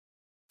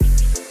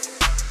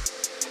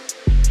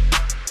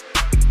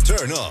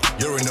Turn up.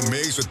 You're in the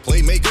mix with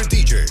Playmaker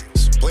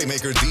DJs.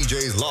 Playmaker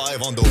DJs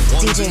live on the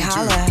ones DJ and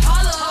Holla. twos.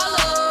 Holla.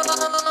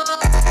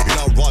 You're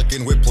now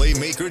rocking with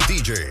Playmaker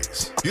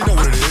DJs. You know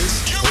what it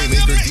is.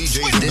 Playmaker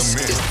DJs in the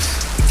mix.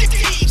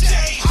 DJ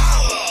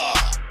Holla.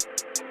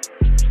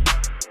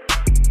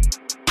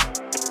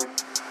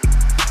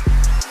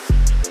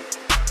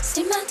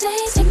 See my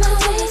days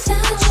without you.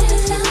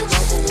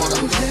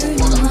 I'm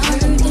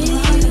hurting you.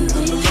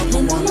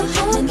 And on my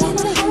heart can't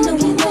take no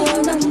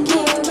more. I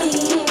can't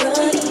keep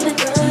running.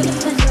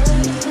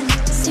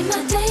 See my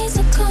days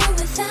are cold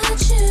without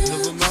you.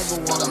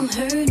 But I'm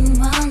hurting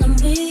while I'm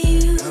with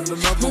you.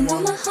 And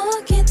on my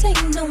heart can't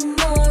take no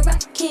more. I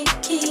can't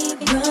keep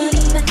running.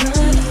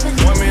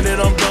 1 minute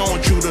I'm done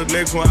with you, the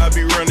next one I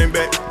be running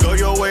back. Go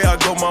your way, I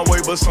go my way,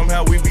 but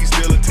somehow we be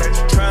still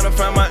attached. Trying to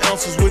find my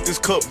ounces with this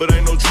cup, but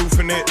ain't no truth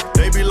in it.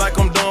 They be like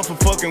I'm done for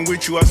fucking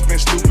with you, I spend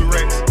stupid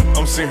racks.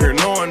 I'm sitting here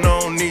knowing I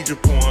don't need you,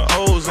 pouring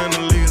O's in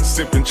the lid,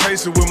 sipping,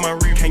 chasing with my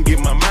reef. Can't get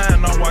my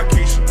mind off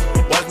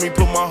Waukesha. Watch me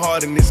put my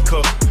heart in this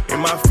cup. In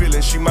my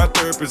feelings, she my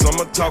therapist,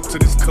 I'ma talk to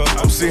this cup.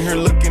 I'm sitting here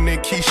looking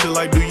at Keisha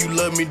like, do you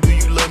love me, do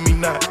you love me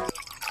not?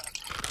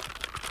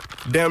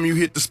 Damn, you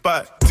hit the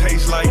spot.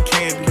 Taste like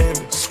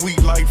candy,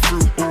 sweet like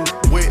fruit, ooh,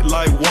 wet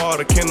like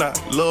water. Can I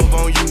love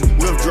on you?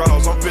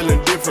 Withdrawals, I'm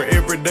feeling different.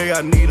 Every day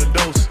I need a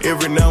dose.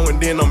 Every now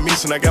and then I'm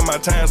missing. I got my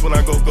times when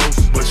I go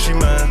ghost, but she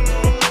mine.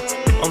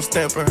 I'm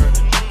stamping her.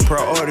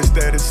 Priority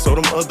status, so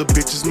them other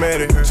bitches mad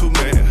at her. Too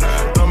mad.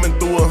 Thumbing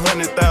through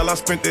 100,000, I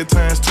spent that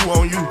times 2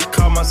 on you.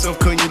 Call myself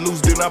cutting you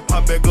loose, then I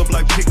pop back up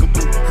like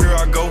Pickaboo. Here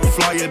I go,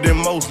 flyer than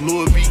most,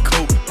 Louis V.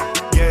 Coke.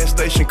 Gas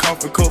station,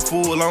 coffee cup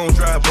full, I don't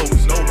drive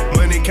boats. No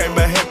money came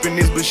by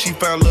happiness, but she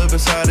found love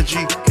inside a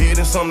G. Head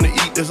and something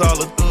to eat, that's all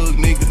a thug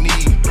nigga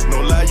need.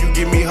 No lie, you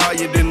get me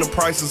higher than the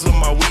prices of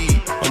my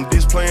weed. I'm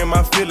displaying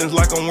my feelings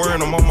like I'm wearing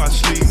them on my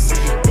sleeves.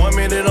 1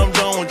 minute I'm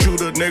done with you,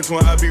 the next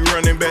one I be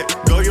running back.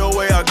 Go your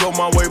way, I go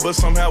my way, but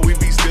somehow we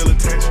be still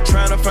attached.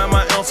 Trying to find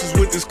my ounces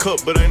with this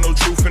cup, but ain't no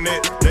truth in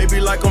it. They be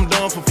like I'm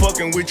done for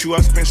fucking with you,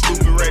 I spend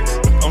stupid racks.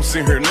 I'm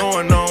sitting here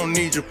knowing I don't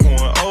need you,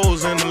 pouring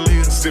O's in the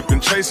lid, sipping,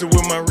 chasing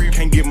with my reef.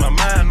 Can't get my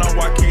mind on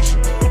Waukesha.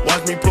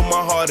 Watch me put my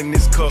heart in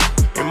this cup.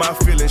 In my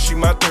feelings, she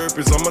my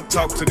therapist, I'ma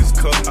talk to this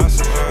cup. I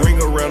ring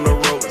around the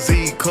road,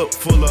 Z cup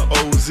full of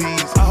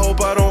OZs. I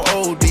hope I don't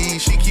OD,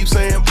 she keeps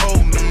saying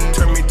pull me.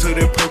 Turn me to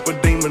that purple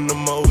demon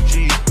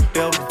emoji.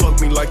 Devil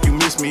fuck me like you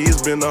miss me,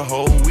 it's been a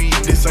whole week.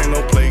 This ain't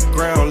no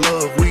playground,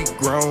 love, we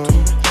grown.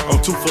 I'm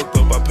too fucked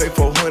up, I pay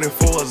 400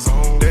 for a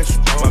zone. That's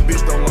my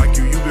bitch don't like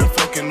you, you been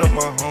fucking up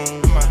my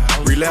home.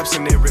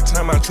 Relapsing every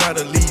time I try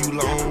to leave you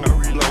alone.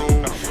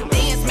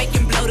 Dance, make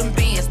him blow them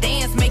bands.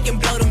 Dance, make him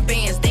blow them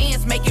bands.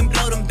 Dance, make him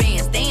blow them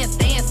bands. Dance,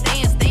 dance,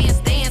 dance, dance,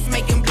 dance,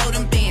 make him blow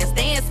them bands.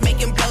 Dance, make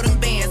him blow them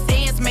bands.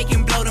 Dance, make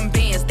him blow them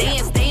bands.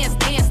 Dance, dance,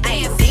 dance,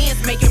 dance,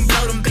 dance, make him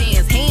blow them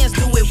bands. Hands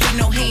do it with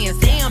no hands.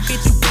 Damn,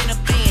 bitch, you been a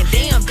fan.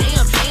 Damn,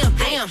 damn, damn,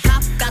 damn.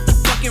 Hop got the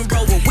fucking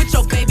rover with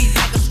your baby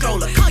like a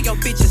stroller. Call your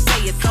bitch and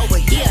say it's over.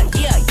 Yeah,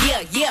 yeah,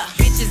 yeah, yeah.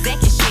 Bitches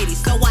acting shady,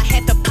 so I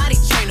had to potty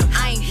train them.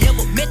 I ain't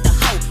never met the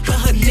hoe, but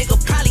her nigga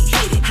probably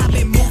hate it. I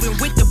been moving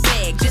with the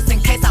bag just in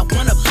case I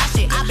wanna buy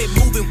shit. I been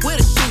moving with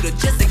a shooter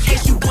just in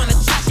case you wanna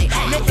try shit.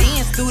 Now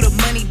dance through the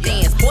money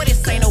dance. Boy,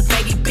 this ain't no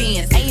baby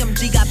Benz.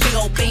 AMG got big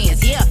old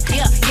bands. Yeah,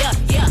 yeah, yeah,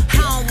 yeah. I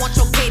don't want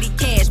your petty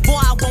cash. Boy,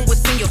 I want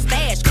what's in your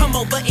stash. Come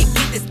over and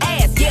get this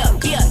ass. Yeah,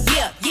 yeah,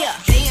 yeah, yeah.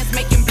 Dance,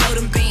 make him blow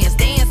them bands.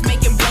 Dance,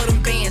 make him blow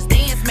them bands.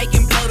 Dance, make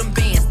him blow them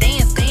bands.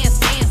 Dance, dance,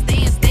 dance,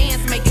 dance,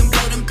 dance, make him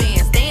blow them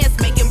bands. Dance,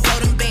 make him blow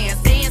them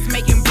bands. Dance,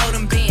 make him blow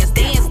them bands.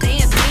 Dance,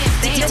 dance,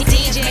 dance, dance,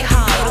 DJ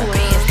Holla.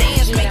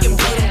 Dance, make him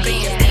blow them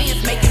bands.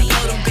 Dance, make him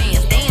blow them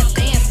bands. Dance,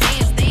 dance,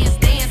 dance, dance,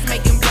 dance,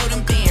 make him blow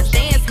them bands.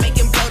 Dance, make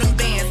him blow them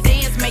bands.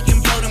 Dance, make him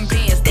blow them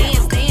bands.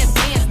 Dance, dance,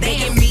 dance,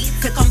 begging me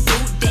to come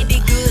through. That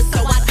did good, so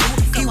I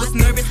do. He was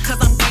nervous 'cause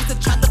I'm going to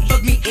try to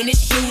fuck me in his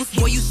shoes.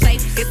 Boy, you say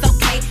it's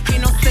okay,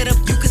 ain't no setup,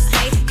 you can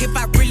stay. If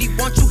I really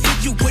want you,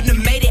 hit you wouldn't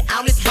have made it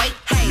out this way.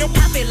 Hey, no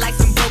pop it like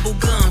some bubble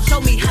gum.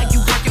 Show me how you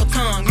work your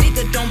tongue.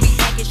 Nigga, don't be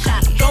acting shy.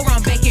 Go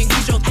around back and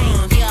use your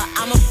thumb. Yeah,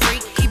 I'm a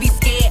freak. He be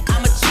scared,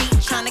 I'm a cheat.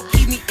 Tryna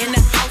keep me in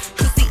the house,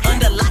 pussy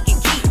under lock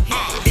and key.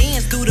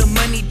 Dance through the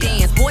money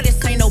dance. Boy, this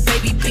ain't no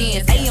baby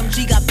Benz.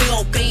 AMG got big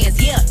old bands.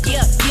 Yeah,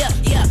 yeah, yeah,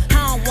 yeah.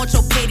 I don't want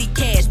your petty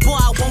cash. Boy,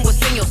 I want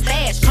what's in your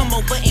stash. Come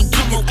over and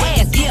get this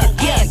ass. Yeah,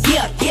 yeah,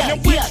 yeah, yeah,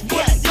 yeah,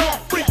 yeah, yeah.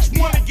 Freaks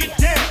wanna get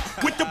down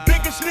with the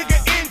biggest nigga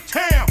in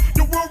town,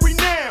 the world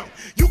renowned.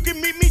 You can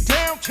meet me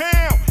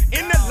downtown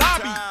in the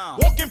lobby,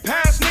 walking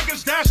past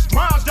niggas, that's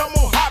my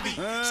hobby.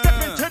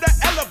 Step into the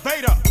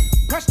elevator,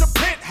 press the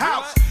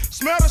penthouse,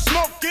 smell the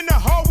smoke in the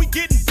hall, we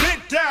getting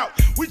bent out.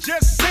 We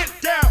just sit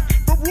down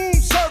for room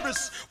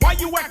service. Why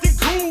you acting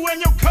cool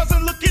and your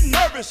cousin looking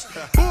nervous?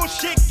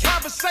 Bullshit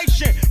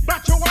conversation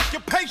about your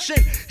occupation.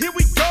 Here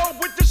we go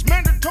with this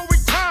mandatory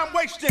time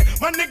wasting.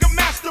 My nigga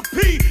Master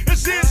P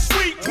is in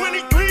Suite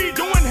 23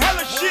 doing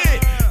hella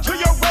shit to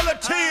your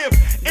relative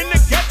in the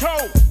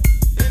ghetto.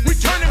 We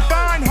turning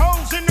fine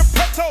hoes into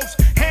petos,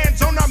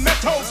 hands on our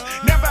metals,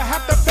 never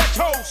have to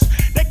vetos.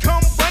 They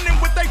come running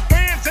with their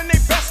fans and they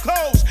best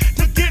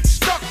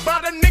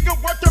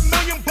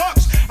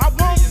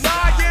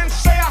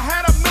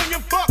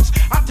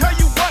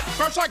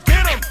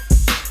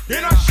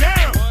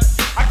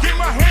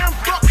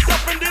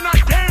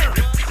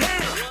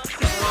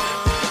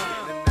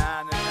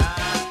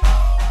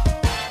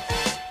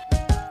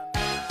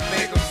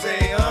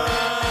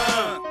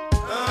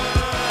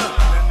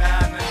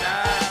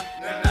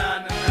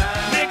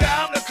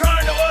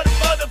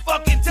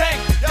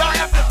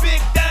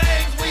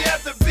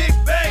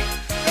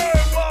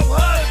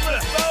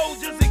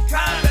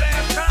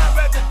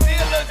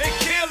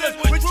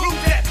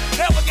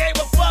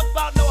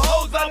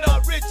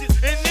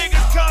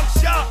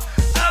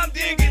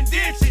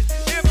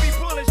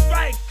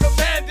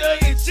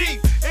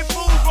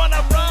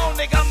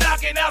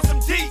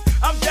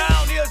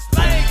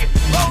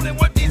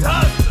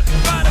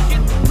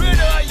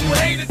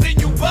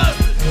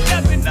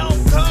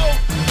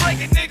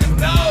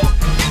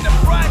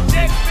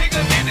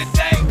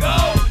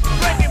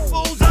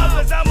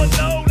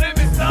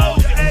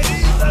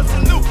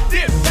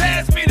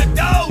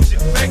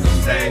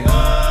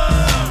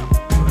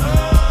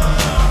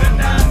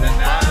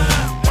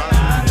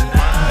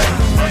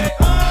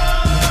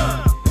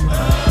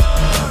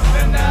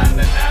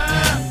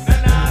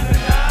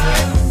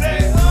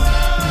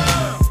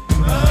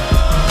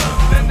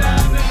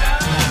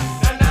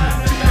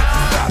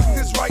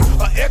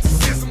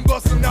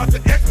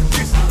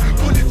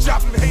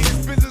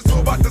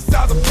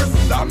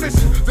verses I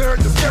listen. They're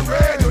just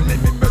scary, don't let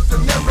me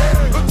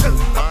mercenary. I'm telling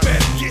I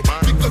better get,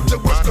 because the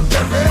worst of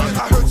very.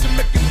 I heard you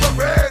make it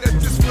worry, that's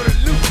just for the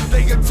loot.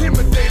 They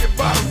intimidated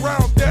by the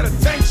round that a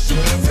tank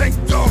shoot. Tank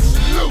dog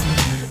salute.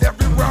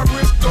 Every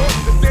robbery store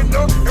that they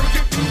know,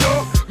 everything you know.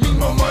 Me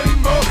more money,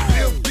 more.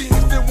 Little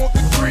beans that want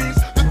the greens,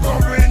 the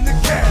thumber in the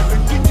cabin.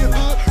 In your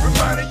hood,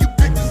 reminding you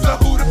bitches of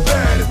who the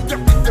baddest,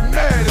 definitely the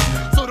maddest.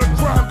 So the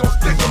crime don't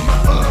stick on my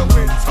hood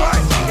when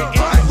twice.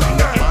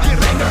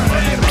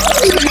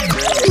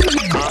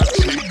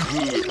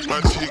 My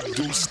chick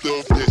do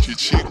stuff that your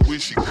chick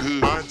wish she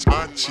could.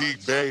 My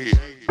chick bad,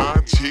 my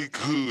chick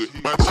hood.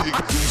 My chick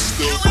do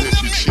stuff that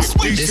your chick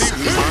wish she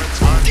could.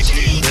 My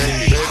chick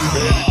bad,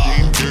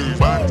 better than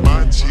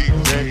my chick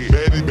bad,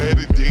 better than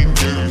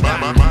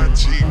my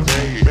chick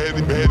bad,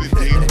 better than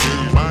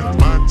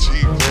my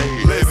chick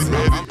bad, better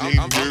than.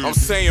 I'm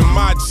saying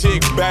my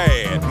chick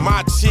bad,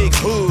 my chick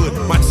hood.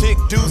 My chick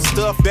do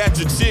stuff that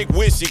your chick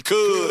wish she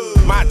could.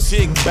 My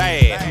chick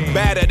bad,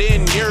 badder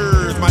than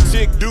yours. My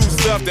chick do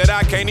stuff that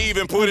I can't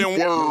even put in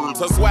words.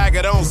 Her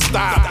swagger don't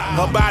stop,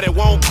 her body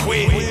won't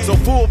quit. So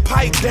full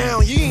pipe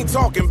down, you ain't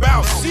talking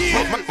about shit.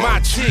 My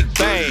chick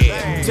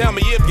bad, tell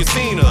me if you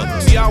seen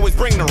her. She always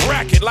bring the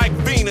racket like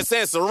Venus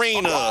and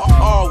Serena.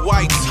 All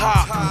white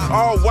top,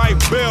 all white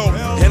belt,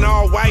 and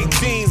all white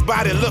jeans,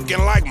 body looking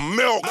like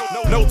milk.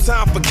 No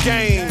time for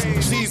games,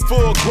 she's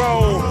full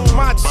grown.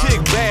 My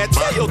chick bad,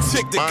 tell your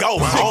chick to go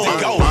home.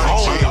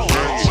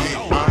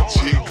 My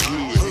chick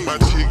good, my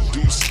chick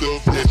do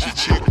stuff that your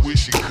chick wish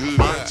she could.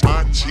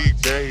 My chick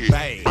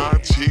bad, my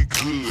chick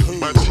good,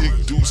 my chick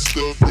do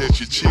stuff that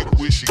your chick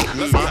wish she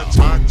could.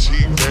 My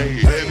chick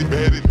bad,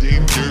 better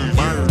than dirt.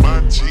 My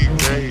chick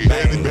bad,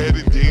 better than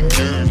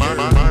dirt.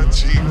 My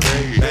chick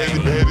bad, better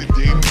than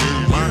dirt.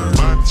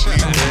 My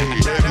chick bad,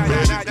 better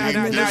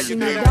than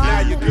dirt. Now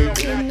you good.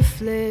 In the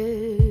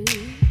flesh,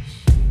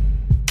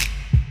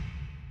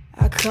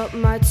 I cut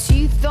my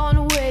teeth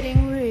on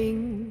wedding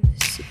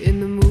rings in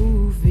the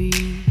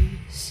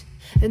movies,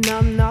 and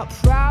I'm not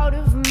proud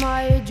of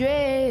my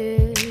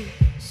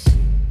address.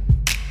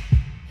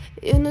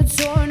 In a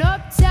torn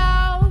up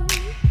town,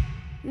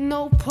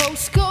 no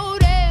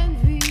postcode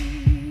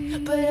envy,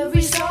 but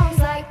every song's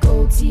like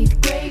gold teeth,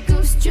 gray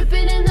goose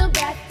dripping in the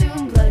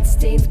bathroom,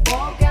 bloodstains,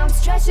 ball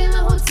gowns, trash in the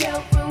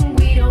hotel room.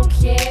 We don't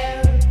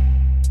care.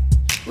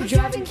 We're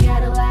driving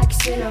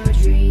Cadillacs in our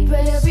dreams,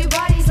 but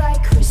everybody's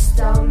like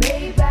crystal,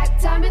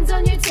 Maybach, diamonds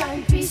on your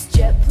timepiece,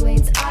 jet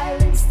planes,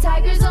 islands,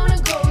 tigers on a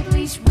gold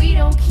leash. We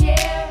don't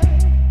care.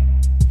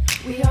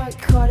 We aren't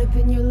caught up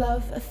in your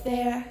love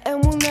affair,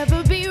 and we'll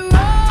never be royals.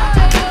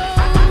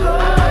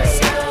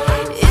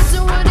 It's a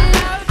running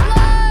out of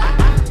blood.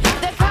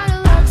 That kind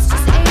of love's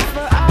just ain't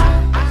for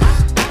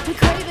us. We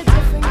crave a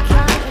different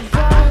kind of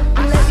bug.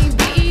 Let me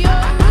be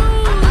your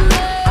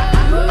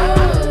ruler.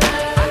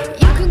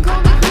 You can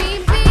call me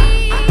Queen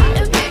Bee,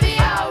 and baby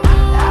I'll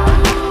rule.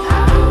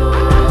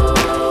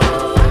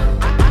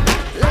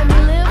 Let me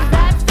live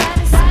that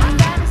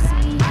fantasy.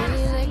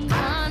 Feel it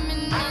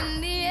coming in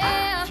the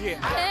air.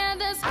 Hear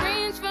the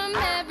screams from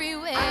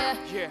everywhere.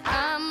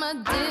 I'm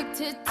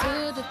addicted to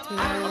the thrill.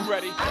 I'm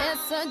ready.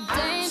 It's a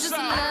dangerous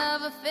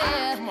love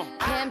affair.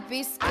 Can't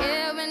be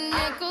scared when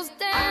it goes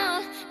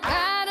down.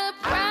 Got a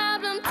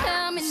problem?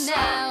 Tell me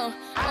now.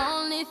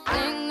 Only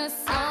thing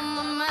that's on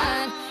my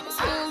mind is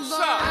who's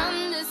gonna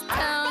run this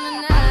town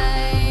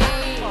tonight.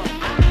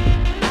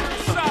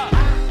 Who's gonna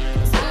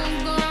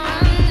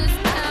run this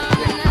town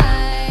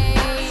tonight?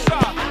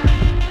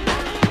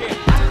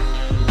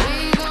 We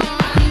gonna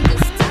run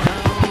this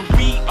town.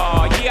 We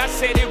are, yeah, I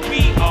said it,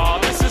 we are.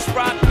 This is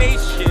Rock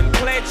Nation,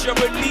 pledge your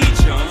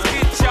allegiance.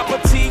 Get your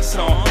boutiques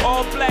on,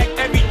 all black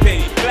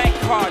everything. Black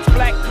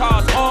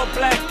cars, all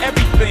black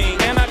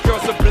everything. And our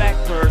girls are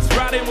blackbirds,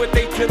 riding with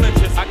they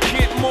diligence. I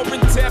can't more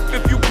in depth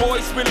if you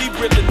boys really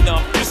real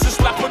enough. This is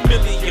La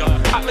Familia,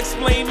 I'll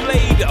explain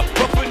later.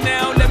 But for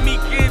now, let me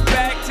get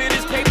back to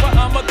this paper.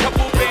 I'm a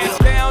couple bands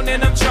down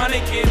and I'm trying to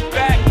get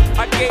back.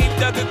 I gave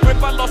Doug a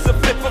grip, I lost a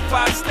flip for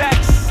 5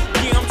 stacks.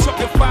 Yeah, I'm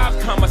talking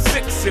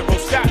 5,60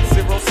 shots,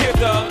 zeros here,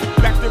 Doug.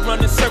 Back to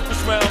running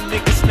circles round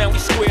niggas, now we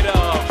squared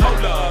up.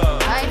 Hold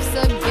up. Life's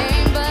a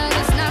game, but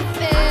it's not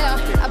fair.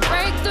 I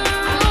break the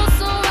rules,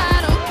 so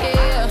I don't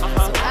care.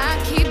 So I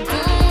keep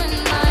doing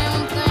my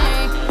own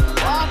thing.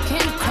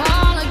 Walking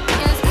tall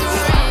against the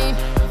rain.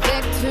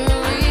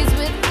 Victories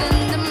within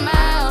the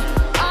mile.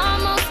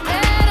 Almost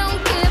there, don't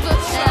give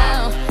up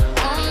now.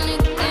 Only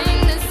thing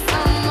that's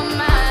on my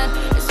mind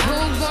is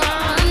who's gonna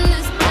run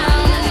this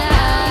town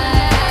tonight.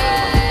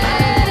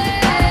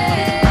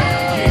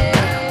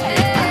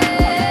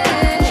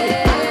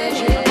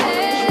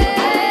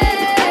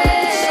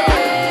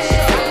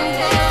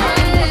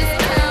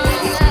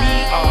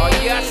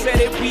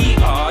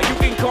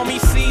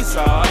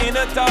 In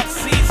a dark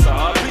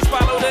Caesar, please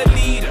follow the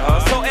leader.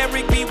 So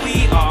Eric B,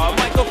 we are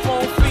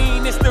microphone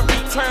fiend. It's the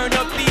return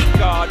of the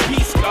God,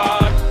 peace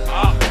God.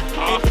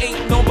 It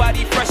ain't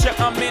nobody fresher.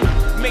 I'm in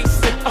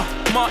Mason,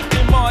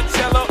 Martin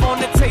Margiela on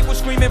the table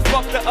screaming,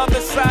 fuck the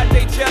other side.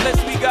 They jealous.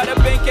 We got a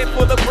banquet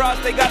full of bras.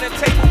 They got a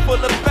table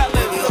full of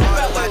fellas.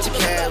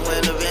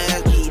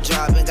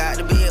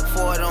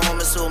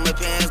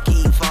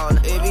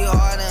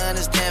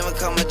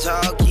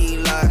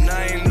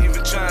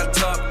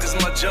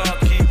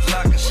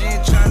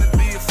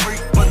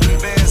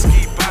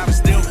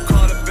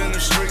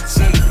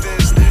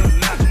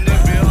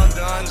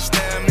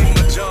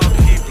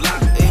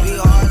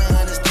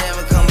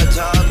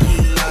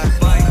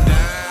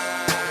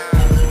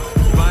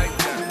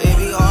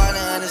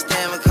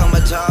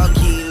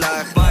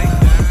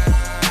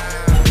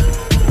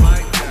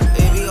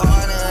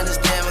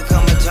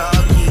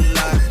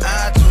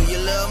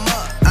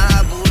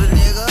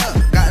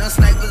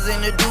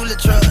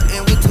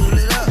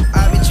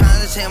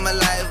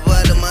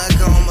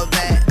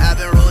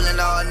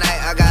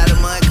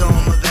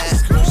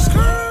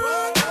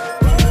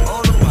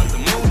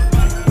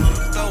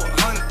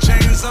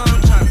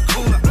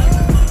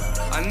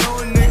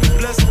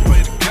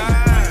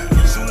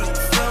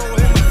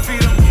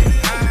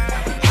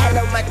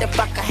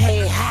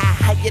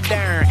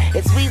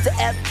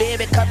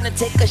 baby come to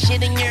take a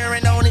shit and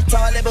urine on his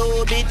toilet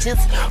bowl,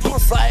 bitches.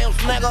 Pussy ass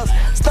niggas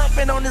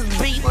stomping on this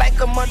beat like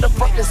a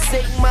motherfucking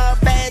Sigma.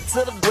 Bad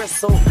to the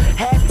bristle,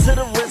 hat to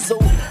the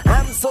rizzle.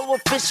 I'm so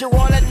official,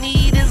 all I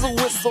need is a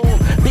whistle.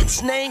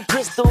 Bitch named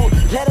Crystal,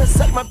 let her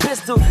suck my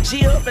pistol.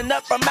 She up and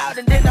up, I'm out,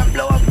 and then I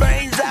blow her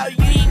brains out.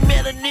 You ain't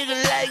met a nigga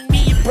like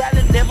me, you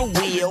probably never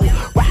will.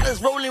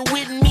 Riders rolling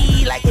with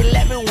me like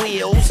 11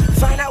 wheels.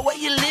 Find out where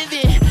you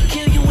living,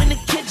 kill you in the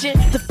kitchen.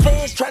 The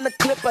fans trying to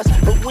clip us,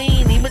 but we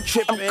ain't even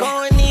tripping. I'm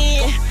going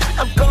in,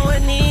 I'm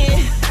going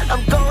in,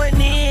 I'm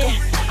going in,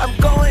 I'm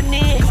going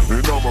in.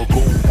 And I'ma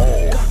go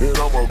hard, and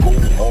I'ma go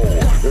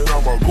hard, and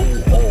I'ma go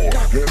hard,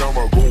 and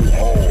I'ma go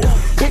hard.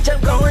 Bitch,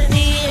 I'm going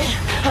in,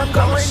 I'm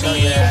going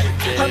in,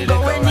 I'm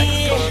going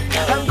in,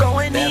 I'm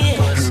going in.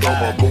 And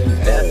I'ma go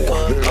hard,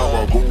 and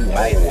I'ma go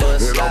hard,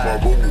 and I'ma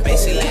go hard.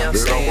 Basically, I'm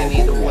saying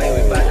either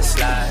way we bout to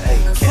slide.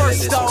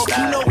 First off,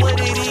 you know what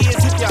it is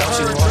if you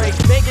heard Drake.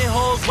 Making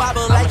hoes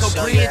wobble like a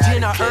bridge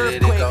in an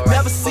earthquake.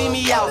 Never see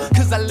me out,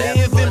 cause I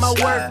live in my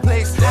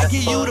workplace. I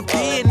give you the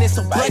business,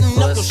 so button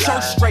up your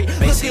shirt straight.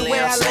 Look at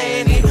where I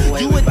landed,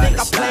 you would think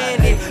I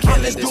planned it.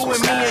 I'm just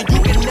doing me and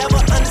you can never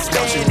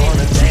understand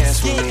it.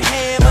 Chicks get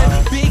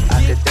hammered, big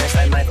I could dance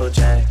like Michael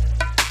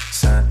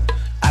Jackson.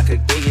 I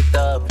could give you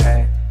the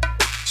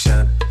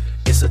passion.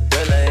 It's a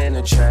thriller in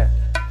the trap.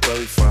 Where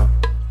we from?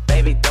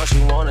 Baby, don't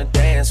you wanna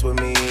dance with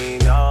me?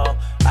 No,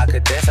 I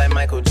could dance like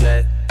Michael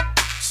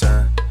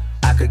Jackson.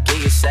 I could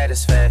give you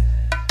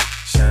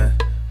satisfaction.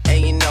 And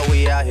you know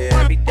we out here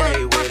every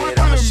day with it.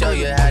 I'ma show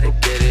you how to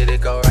get it.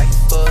 It go right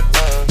foot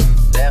up,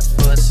 left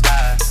foot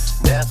slide,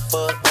 left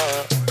foot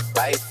up,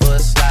 right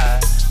foot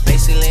slide.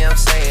 Basically, I'm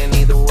saying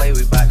either way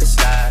we bout to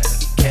slide.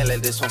 Can't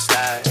let this one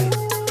slide.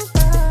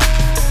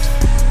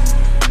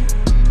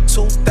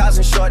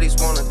 2,000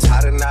 shorties wanna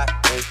tie the knot.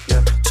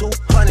 Yeah.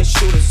 200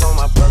 shooters on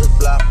my brother's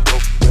block.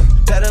 Yeah.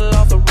 Pedal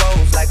off the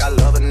roads like I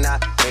love it,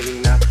 not maybe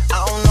not.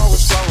 I don't know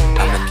what's wrong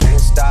with me, I can't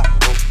stop.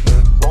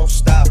 Yeah. Won't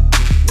stop,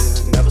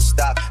 yeah. Never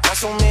stop. Not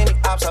so many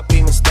ops, I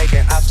be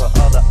mistaken ops for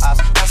other ops.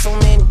 Not so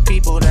many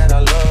people that I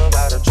love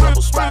out of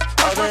trouble spot.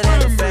 Other than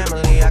the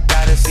family, I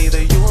gotta see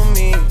either you or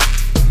me.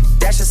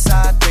 That's just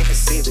how I think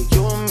it's either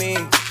you or me.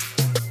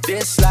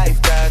 This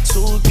life got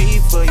too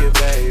deep for you,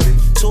 baby.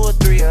 2 or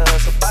 3 of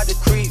us about to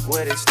creep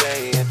where they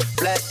stayin'.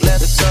 Black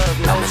leather glove,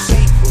 no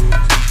sequels.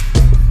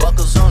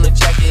 Buckles on the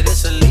jacket,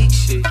 it's elite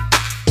shit.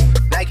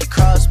 Nike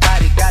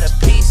crossbody got a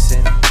piece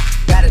in it.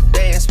 Gotta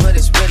dance, but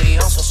it's really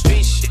on some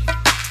street shit.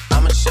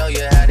 I'ma show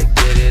you how to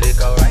get it. It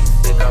go right,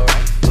 it go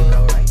right, it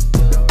go right, it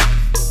go right.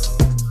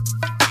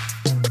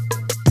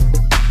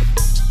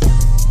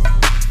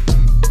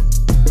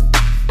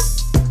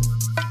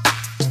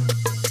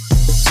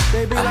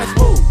 Baby, like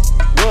smooth.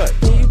 What?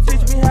 Can you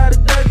teach me how to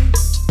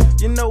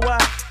dougie? You know why?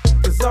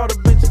 Cause all the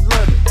bitches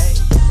love me.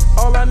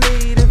 All I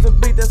need is a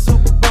beat that's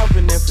super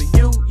bumpin'. And for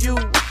you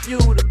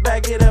to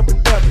back it up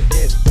and dump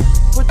it.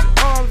 Put your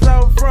arms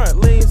out front,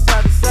 lean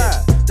side to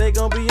side. They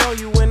gon' be on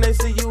you when they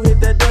see you hit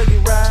that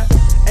dougie ride.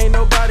 Ain't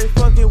nobody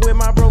fucking with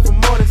my bro from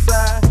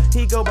Morningside.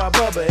 He go by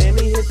Bubba and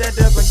he hit that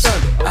death like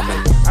thunder.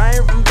 Okay. I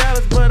ain't from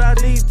Dallas, but I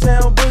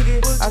D-Town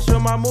boogie. I show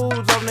my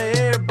moves on to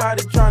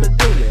everybody tryna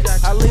do me.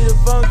 I lead the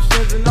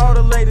functions and all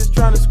the ladies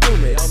tryna screw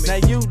me. Now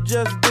you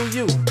just do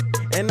you,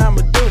 and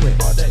I'ma do it.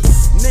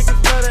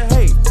 Niggas love to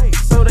hate,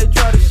 so they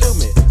try to shoot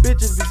me.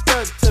 Bitches be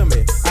stuck to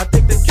me, I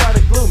think they try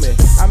to glue me.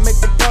 I make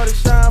the party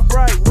shine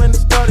bright when it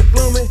started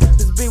gloomy.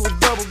 This beat was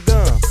bubble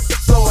gum,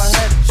 so I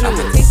had to chew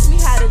it. Taste me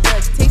how to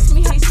duck, taste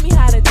me how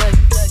to duck,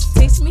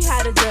 taste me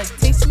how to duck,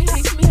 taste me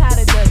how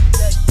to duck.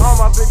 All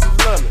my bitches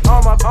love me,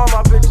 all my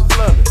bitches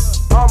love me,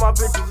 all my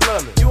bitches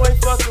love me. You ain't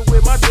fucking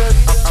with my dirty.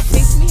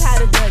 Taste me how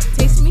to duck,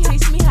 taste me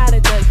how to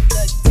duck,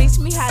 taste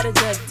me how to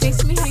duck,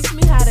 taste me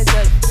how to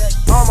duck.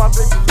 All my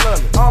bitches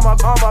love me, all my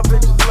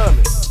bitches love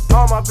me,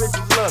 all my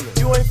bitches love me.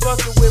 You ain't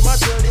fucking with my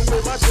dirty,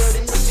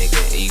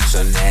 Nigga, you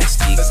so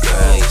nasty,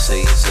 girl. You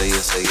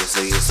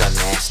so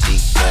nasty,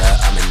 girl.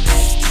 I'm a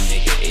nasty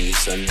nigga, and you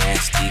so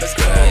nasty,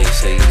 girl. You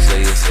so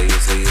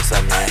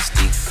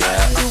nasty,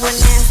 girl. You a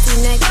nasty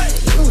nigga,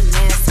 you a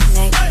nasty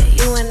nigga,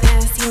 you a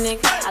nasty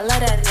nigga. I love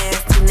that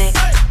nasty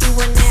nigga. You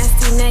a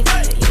nasty nigga,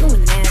 you a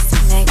nasty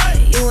nigga,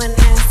 you a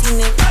nasty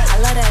nigga. I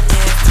love that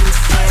nasty.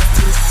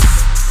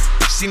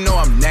 She know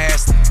I'm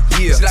nasty,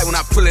 yeah. She like when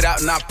I pull it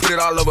out and I put it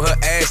all over her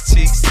ass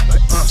cheeks.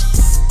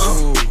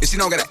 And she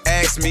don't gotta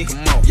ask me.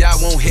 Come on. Yeah, I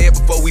want head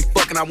before we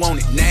fucking, I want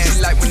it nasty.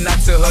 She like when I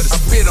tell her to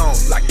spit on.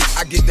 Like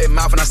I get that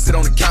mouth and I sit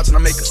on the couch and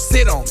I make her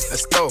sit on it.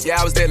 Let's go.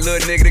 Yeah, I was that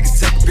little nigga that can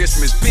take a bitch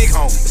from his big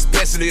home.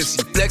 Especially if she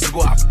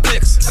flexible, I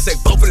flex. I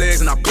take both her legs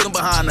and I put them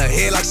behind her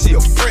head like she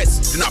a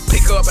breast. Then I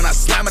pick her up and I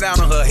slam her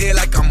down on her head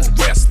like I'm a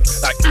wrestler.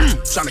 Like,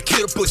 tryna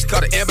kill the pussy,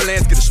 call the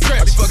ambulance, get a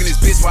stretch. I be fucking this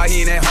bitch while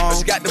he ain't at home.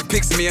 But she got them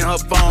pics of me in her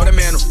phone. That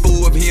man a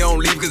fool if he don't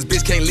leave, cause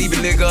bitch can't leave a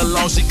nigga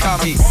alone. She call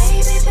me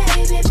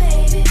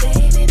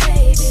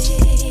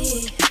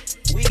Baby.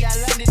 We got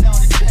London on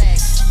the track.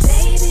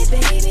 Baby.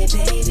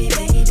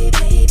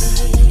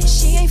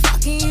 She ain't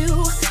fucking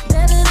you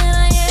better than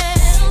I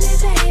am.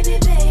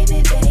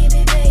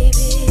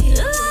 Baby.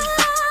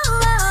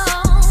 Ooh,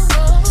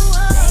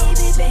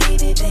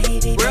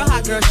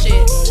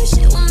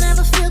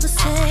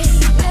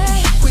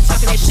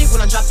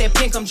 drop that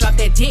pen, come drop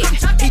that dick.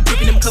 He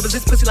dipping them covers,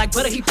 this pussy like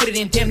butter, he put it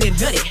in damn near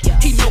nutty.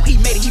 He know he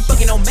made it, he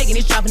fucking on Megan,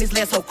 it's driving his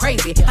last so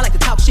crazy. I like to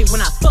talk shit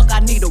when I fuck, I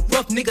need a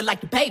rough nigga like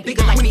the babe.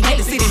 Bigger like when he hate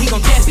the city, he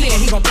gon' tap in,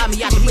 he gon' fly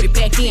me out to put it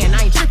back in.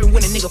 I ain't tripping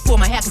when a nigga for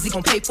my hat, cause he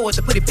gon' pay for it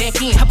to put it back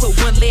in. I put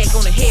one leg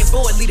on the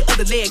headboard, leave the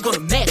other leg on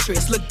the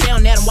mattress. Look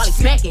down at him while he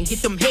smacking,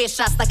 get them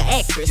headshots like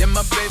an actress. Yeah,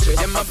 my baby,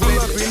 yeah, my Pull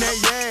up in that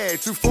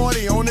yard,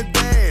 240 on the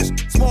dash.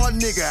 Smart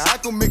nigga, I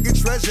can make a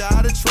treasure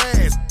out of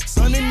trash.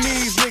 Son and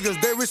these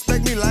niggas, they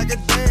respect me like a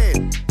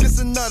dad. This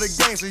another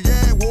gangster,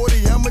 yeah,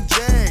 Wardy, I'm a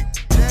jag.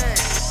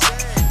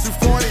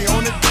 240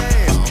 on the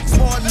dash.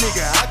 Smart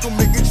nigga, I can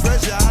make a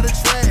treasure out of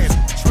trash.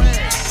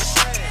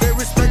 They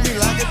respect me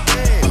like a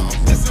dad.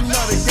 This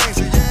another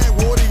gangster, yeah,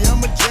 Wardy, I'm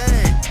a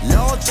jag.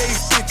 Y'all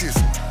chase bitches,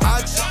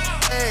 I chase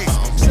eggs.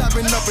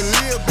 Shopping up in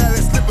Lil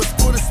Valley, slippers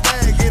for the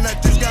swag, and I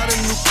just got a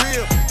new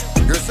crib.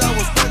 Girls, I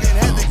was stuck and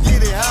had to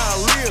get it how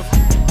I live.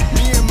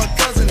 Me and my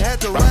cousin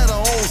had to write our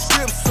own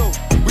script, so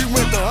we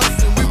went to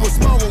hustling. We was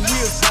small when we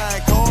was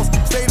buying cars.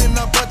 Stayed in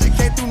our budget,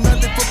 can't do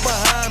nothing from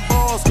behind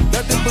bars.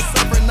 Nothing but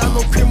suffering, I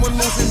know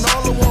criminals in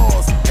all the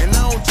walls, and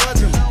I don't judge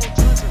them.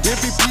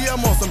 MVP,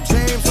 I'm on some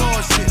James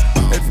Hard shit.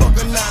 They fuck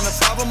a 9 to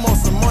 5, I'm on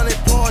some money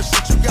bar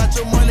shit. You got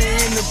your money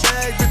in the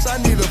bag, bitch,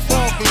 I need a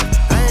forklift.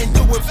 I ain't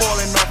good with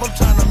falling off, I'm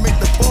trying to make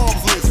the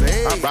Forbes list.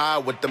 Hey. I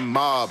ride with the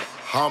mob,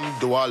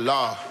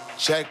 Hamdulillah.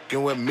 Check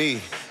in with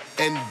me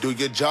and do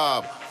your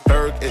job.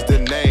 Berg is the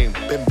name,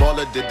 Ben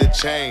Baller did the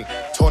chain.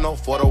 Torno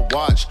for the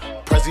watch,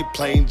 Prezi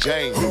plain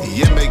Jane.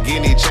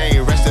 Yamagini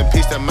chain, rest in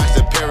peace to my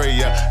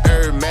superior.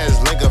 Hermes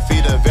Linker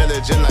feed a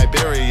village in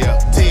Liberia.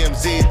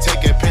 TMZ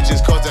taking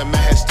pictures causing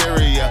my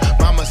hysteria.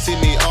 Mama see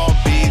me on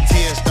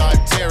BT and start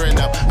tearing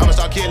up. I'ma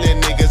start killing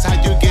niggas, how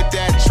you get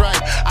that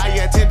tripe? I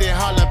attended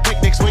Holla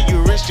picnics where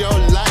you risk your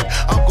life.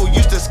 Uncle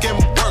used to skim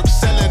work,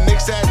 selling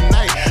nicks at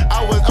night.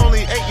 I was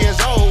only 8 years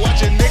old,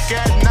 watching Nick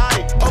at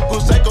night. Uncle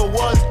Psycho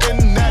was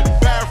in that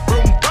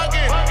bathroom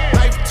bugging.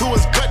 Knife to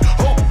his gut,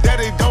 hope that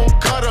they don't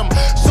cut him.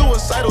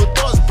 Suicidal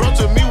thoughts brought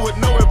to me with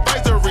no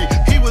advisory.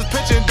 He was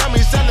pitching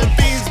dummies, selling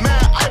fiends,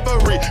 mad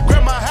ivory.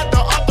 Grandma had the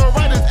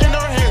arthritis in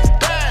her hands,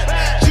 bad.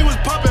 She was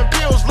popping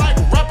pills like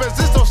rappers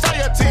in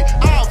society.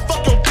 I'll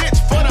fuck your bitch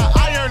for the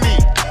irony.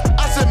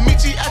 I said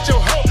meet you at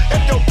your hoe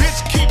if your bitch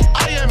keep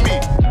eyeing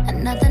me.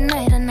 Another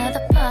night,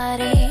 another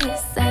party,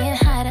 saying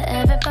hi to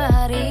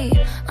everybody.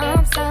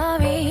 I'm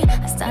sorry,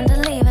 it's time to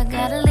leave, I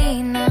gotta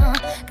leave now.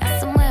 Got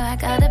somewhere I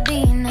gotta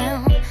be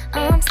now.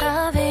 I'm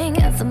starving,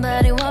 and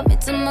somebody walk me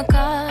to my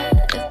car.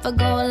 If I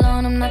go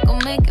alone, I'm not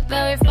gonna make it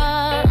very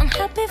far. I'm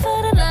happy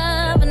for the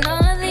love and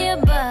all of the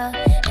above.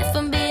 If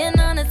I'm being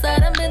honest, I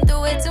done been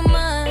through way too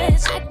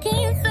much. I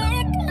can't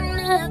fake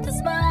another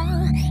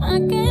smile. I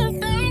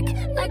can't fake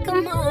like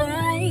I'm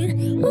alright.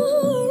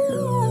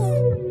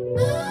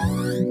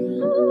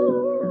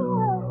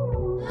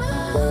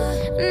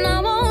 And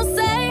I won't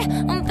say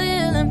I'm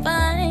feeling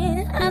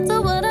fine.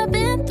 After what I've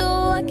been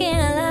through, I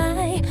can't lie.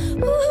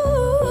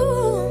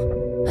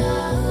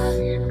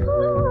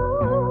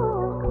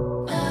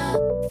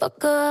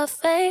 Fuck a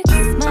fake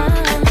smile.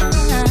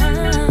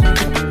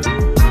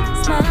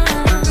 Smile.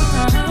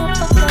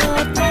 Fuck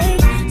a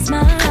fake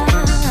smile.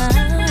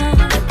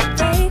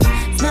 Fake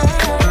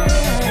smile.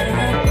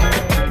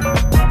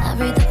 I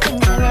read the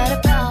things they write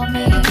about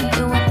me.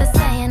 Do what they're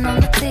saying on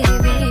the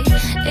TV.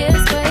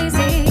 It's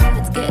crazy.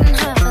 It's getting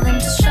hard for them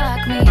to shock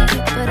me.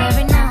 But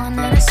every now and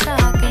then it's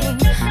shocking.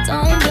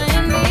 Don't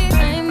blame me,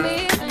 blame me.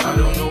 I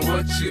don't know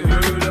what you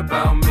heard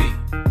about me,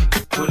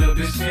 but a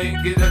bitch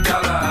can't get a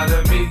dollar out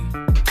of me.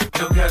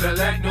 No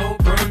Cadillac, no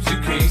perms, you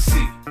can't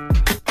see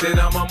that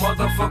I'm a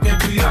motherfucking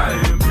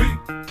P.I.M.P.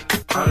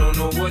 I don't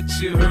know what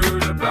you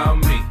heard about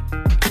me,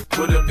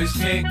 but a bitch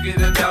can't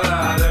get a dollar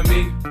out of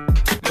me.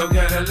 No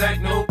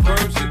Cadillac, no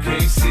perms, you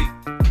can't see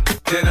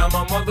that I'm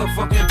a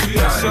motherfucking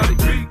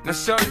P.I.M.P. Now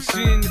shorty,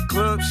 she in the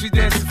club, she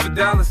dancing for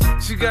dollars.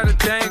 She got a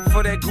thing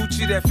for that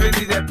Gucci, that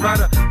Fendi, that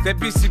Prada, that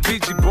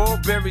BCBG,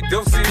 Burberry,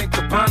 Dolce and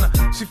Gabbana.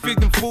 She feed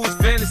them fools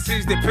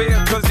fantasies, they pay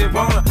her cause they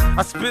want her.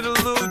 I spit a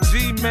little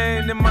G,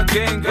 man, and my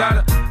gang got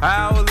her. An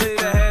hour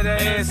later, had her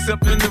ass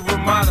up in the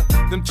Ramada.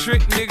 Them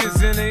trick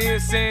niggas in the ear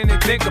saying they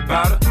think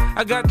about her.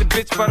 I got the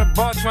bitch by the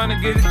bar trying to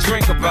get a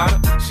drink about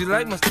her. She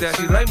like my style,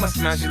 she like my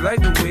smile, she like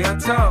the way I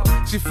talk.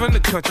 She from the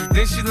country,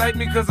 then she like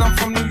me cause I'm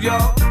from New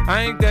York.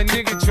 I ain't that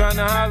nigga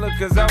tryna holler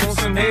cause I want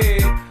some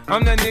head.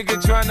 I'm that nigga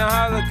tryna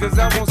holler cause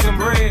I want some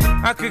bread.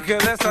 I could care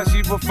less how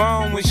she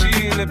perform when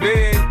she in the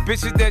bed.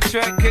 Bitch at that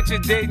track, catch a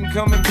date and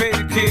come and pay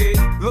the kid.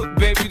 Look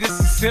baby, this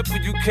is simple,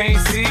 you can't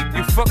see.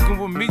 You fucking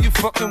with me, you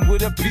fucking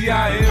with a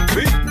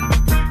P.I.M.P.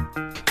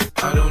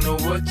 I don't know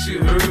what you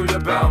heard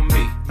about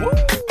me,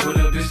 but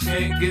a bitch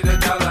can't get a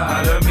dollar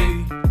out of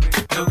me.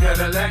 No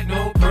Cadillac,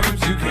 no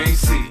perms, you can't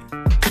see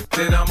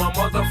that I'm a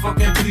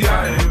motherfucking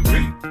P.I.M.P.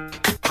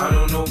 I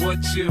don't know what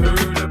you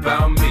heard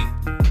about me,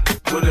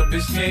 but a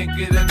bitch can't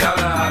get a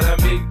dollar out of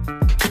me.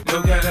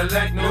 No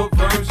Cadillac, no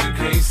perms, you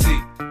can't see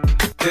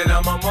that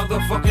I'm a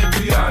motherfucking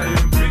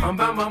P.I.M.P. I'm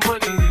about my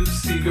money, you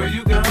see, girl,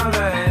 you can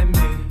holler at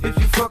me if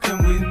you fucking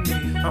with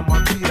me. I'm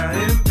a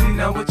P.I.M.P.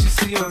 Now what you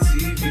see on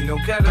TV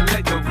gotta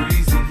let go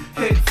greasy.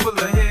 Head full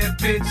of hair,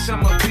 bitch,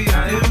 I'm a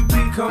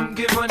PIMP. Come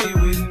get money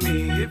with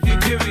me if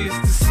you're curious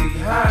to see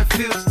how it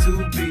feels to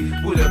be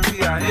with a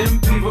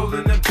PIMP.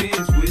 Rolling the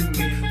pins with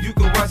me. You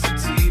can watch the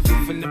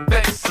TV from the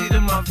backseat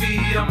of my V.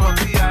 I'm a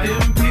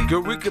PIMP.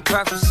 Girl, we could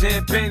pop some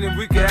champagne and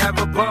we could have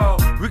a ball.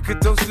 We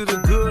could toast to the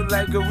good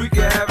like girl, we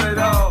could have it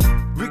all.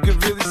 We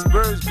could really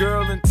spurge,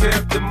 girl, and tear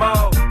up the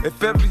mall.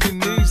 If ever you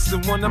need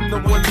someone, I'm the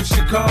one you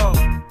should call.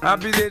 I'll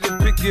be there to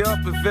pick you up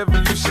if ever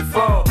you should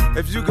fall.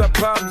 If you got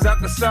problems, I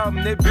can solve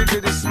them, they bigger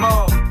than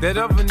small. That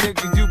other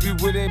nigga you be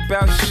with ain't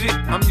bout shit.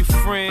 I'm your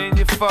friend,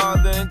 your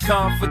father, and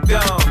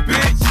confidant,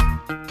 bitch.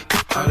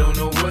 I don't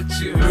know what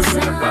you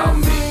heard about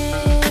me,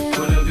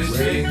 but if this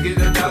can't get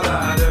 $1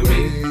 out of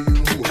me,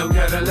 no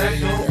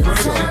Cadillac, no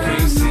perms you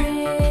can't see.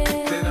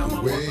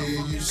 The way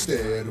you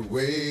stare, the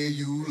way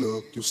you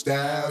look, your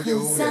style,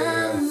 your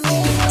hair.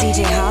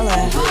 DJ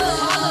Holla. The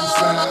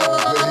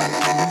way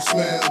you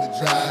smell, it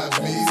drives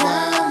me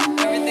wild.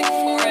 Everything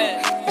for it.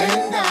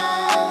 And I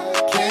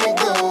can't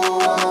go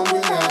on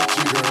without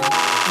you, girl.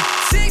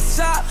 6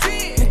 shots,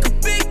 make a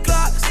big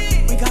clocks.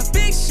 We got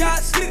big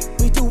shots,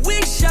 we do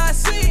weak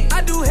shots.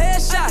 I do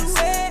headshots,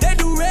 they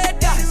do red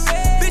dots.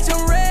 Bitch,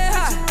 I'm red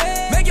hot,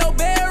 make your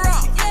bed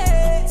rock.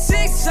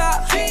 6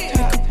 shots, make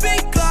a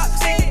big clocks.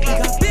 We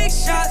got big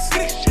shots,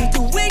 we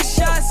do weak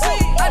shots.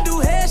 I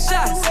do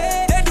headshots,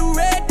 they do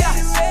red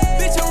dots.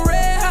 Bitch, I'm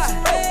red hot,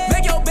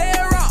 make your bed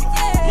rock.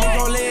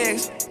 Long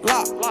legs,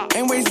 lock.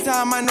 Ain't wasting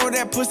time, I know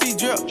that pussy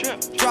drip.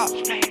 Drop,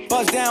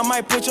 bust down,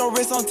 might put your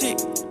wrist on tick.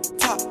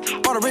 Top,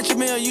 bought a richer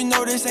meal, you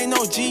know this ain't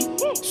no G.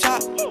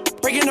 Shot,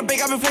 breaking the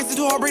bank, I've been flexing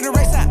too hard, break the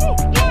race out.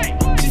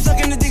 She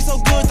sucking the dick so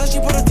good, thought she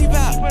put her teeth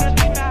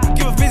out.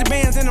 Give her 50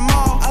 bands in the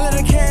mall, I let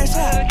her cash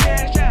out.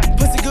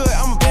 Pussy good,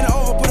 I'ma bend it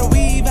over, put a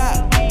weave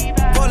out.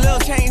 For a little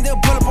change, they'll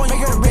pull up on you,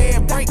 make her the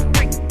red break.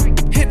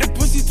 Hit the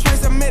pussy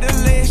twice, I made her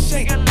leg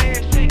shake.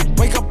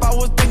 Wake up, I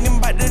was thinking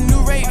about the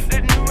new rate.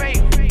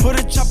 Put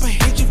a chopper,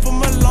 hit you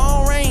from a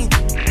long range.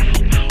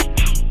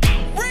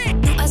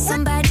 You are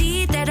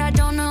somebody that I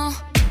don't know,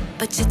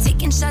 but you're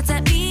taking shots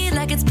at me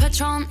like it's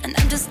Patron, and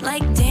I'm just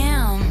like,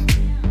 damn.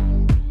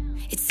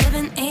 It's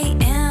 7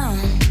 a.m.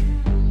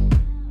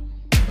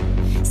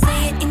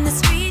 Say it in the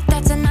street,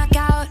 that's a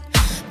knockout,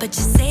 but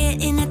you say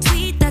it in a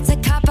tweet, that's a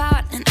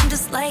cop-out, and I'm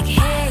just like,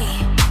 hey,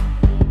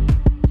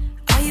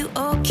 are you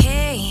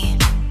okay?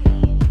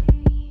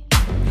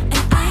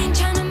 And I ain't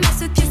tryna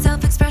mess with your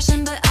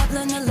self-expression, but I've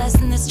learned a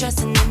lesson that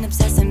stressing and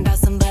obsessing about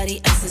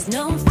somebody else is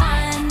no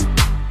fun.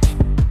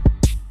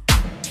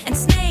 And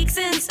snakes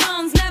and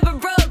stones never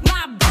broke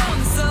my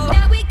bones, so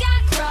now we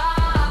got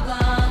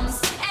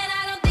problems, and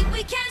I don't think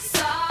we can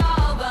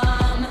solve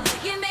them.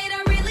 You made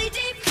a really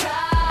deep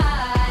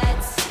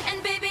cut,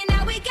 and baby,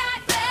 now we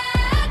got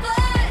bad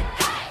blood.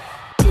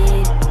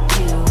 Did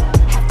you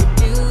have to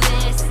do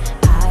this?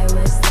 I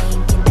was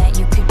thinking that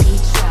you could be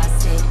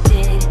trusted.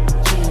 Did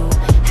you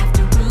have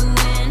to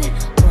ruin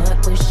what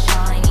was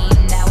shiny?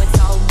 Now it's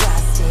all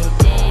rusted.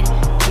 Did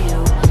you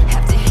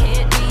have to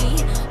hit me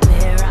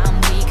where I'm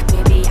weak?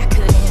 Baby, I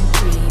couldn't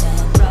breathe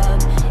and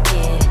rub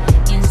it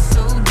in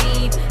so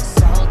deep.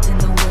 Salt in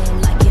the wound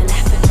like you're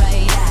laughing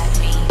right at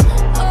me.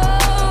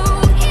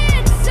 Oh,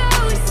 it's so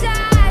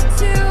sad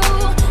to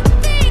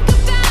think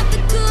about the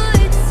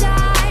good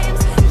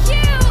times,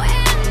 you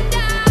and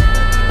I.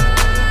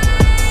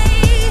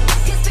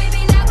 'Cause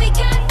baby, now we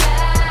got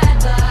bad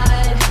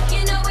blood.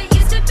 You know it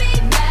used to be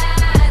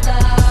mad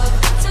love.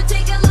 So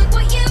take a look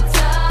what you've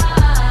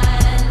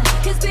done.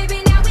 'Cause baby,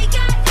 now we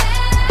got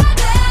bad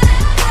blood.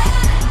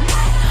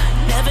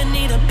 Never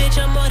need a bitch,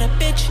 I'm what a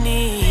bitch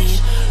need.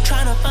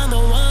 Tryna find the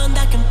one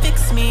that can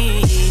fix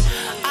me.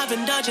 I've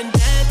been dodging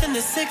death in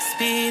the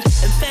 6-speed.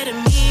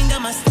 Amphetamine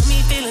got my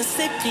stomach feeling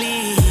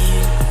sickly.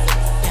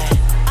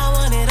 Yeah, I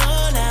want it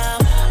all now.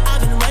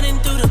 I've been running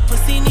through the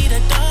pussy, need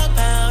a dog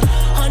pound.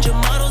 100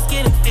 models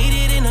getting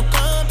faded in a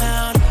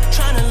compound.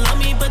 Tryna love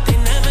me, but they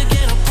never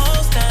get a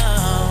pulse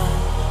down.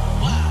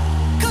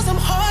 'Cause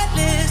I'm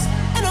heartless,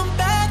 and I'm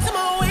back to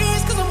my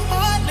ways, 'cause I'm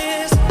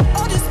heartless.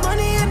 All this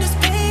money and this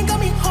pain got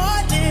me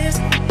heartless.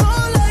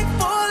 For life,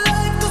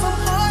 'cause I'm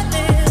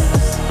heartless.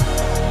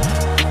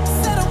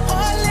 Said I'm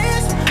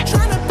heartless,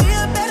 tryna be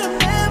a better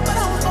man, but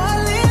I'm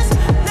heartless.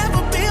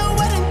 Never be a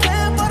wedding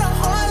plan, but I'm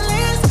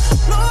heartless.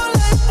 No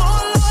life,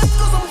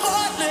 'cause I'm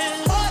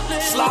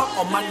heartless. Slop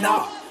on my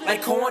knob,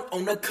 like corn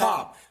on the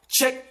cob.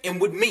 Check in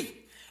with me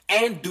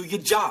and do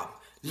your job.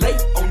 Lay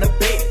on the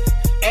bed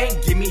and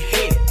give me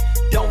head.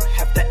 Don't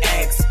have to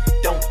ask,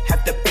 don't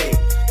have to beg.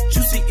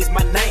 Juicy is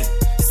my name,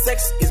 sex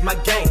is my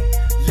game.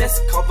 Let's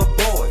call the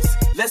boys,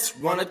 let's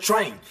run a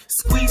train.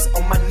 Squeeze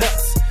on my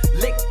nuts,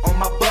 lick on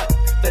my butt.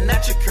 The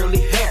natural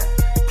curly hair,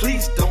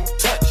 please don't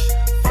touch.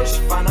 First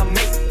find a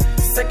mate,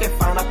 second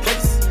find a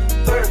place.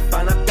 Third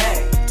find a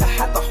bag to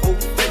hide the whole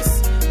face.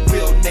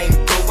 Real name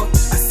Grover,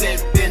 I said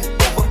bend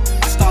over.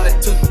 I started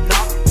to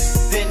knock,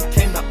 then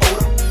came the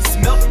odor.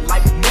 Smelled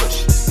like mush,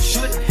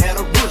 shouldn't had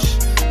a rush.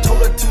 Told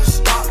her to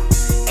stop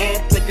and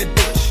take a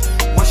douche.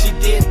 Once she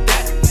did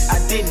that, I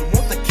didn't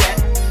want the cat,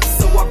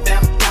 so I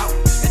vamped out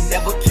and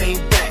never came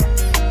back.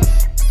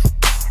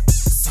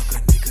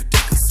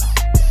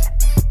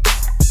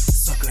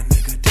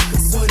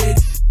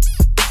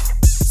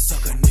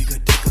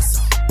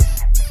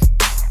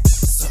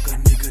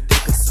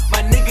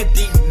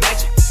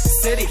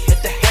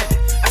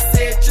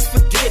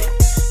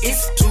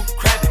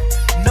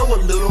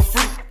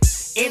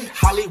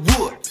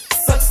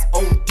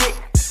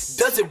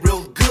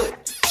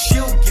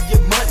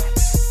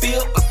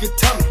 your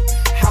tummy.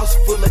 House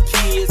full of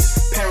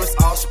kids, parents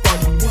all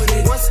spunky.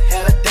 Once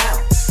had her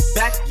down,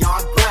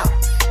 backyard ground.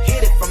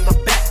 Hit it from the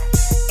back,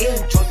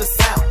 enjoy the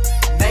sound.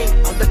 Name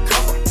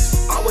undercover,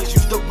 always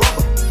use the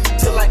rubber.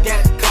 Till I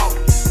got caught,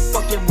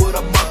 fucking with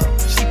a mother.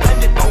 She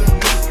blamed it on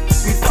me,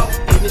 we fought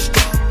in the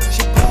street.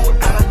 She pulled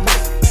out a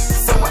knife,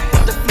 so I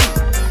had to flee.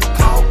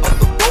 Called up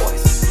the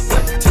boys,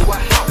 went to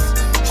her house.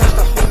 Trashed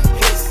the whole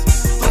place,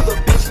 threw the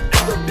bitch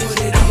out the bitch.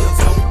 What it is,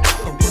 ho?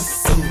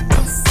 What's up?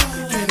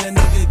 Can a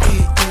nigga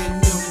get in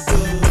them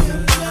good?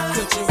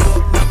 Cut you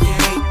up like you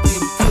ain't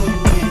been good.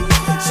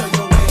 Show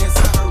your ass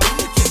how to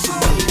really catch a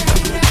nigga.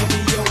 Give me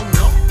your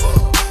number,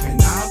 and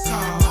I'll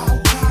call,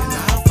 and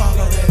I'll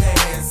follow that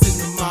ass in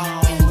the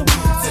mall.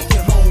 Take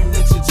you home,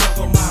 let you jump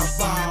on my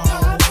ball,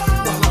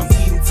 while I'm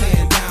eating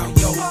tearing down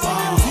your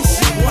ball. This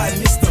shit, boy,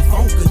 Mr.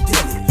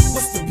 Funkadelic.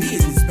 What's the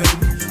business, baby?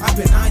 I've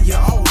been on you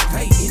all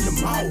day in the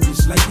mall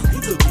this lady. You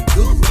looking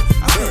good.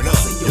 Turn up.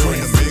 You're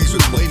in the mix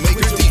with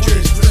Playmaker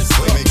DJs.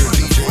 Playmaker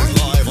DJs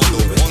live on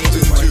the ones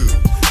and twos.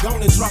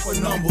 Gonna drop a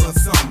number or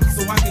something,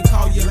 so I can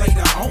call you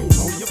later on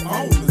your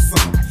phone or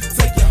something.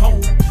 Take you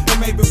home, and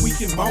maybe we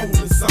can bone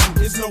or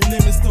something. There's no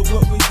limits to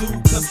what we do,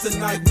 cause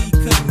tonight we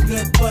cutting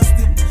gut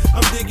busted.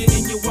 I'm digging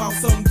in your walk,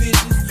 some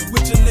vicious.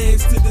 With your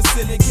legs to the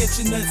ceiling,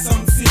 catching that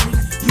something serious.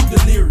 You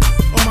delirious,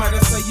 or might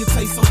I say you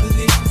taste so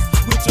delicious.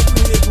 With your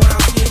pretty brown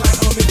skin like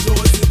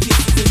Joys and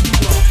kisses, and you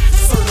are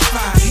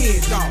certified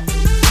head dog.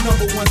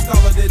 Number one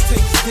scholar that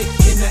takes dick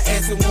in the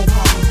ass and won't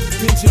holler.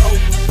 Bend you over,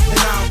 and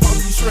I'll follow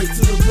you straight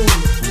to the room,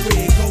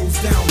 where it goes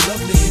down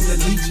lovely in the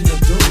Legion of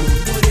Doom.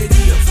 What it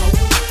is, ho?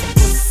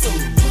 What's up?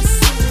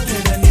 Can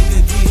a nigga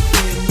get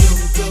in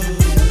them good?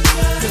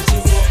 Cut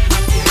you up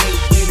like you ain't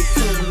been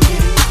good.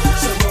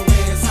 Show your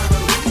ass how to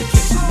really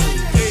catch a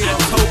nigga. I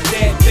told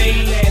that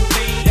thing,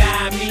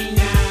 I mean,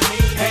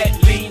 had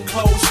lean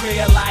clothes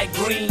smell like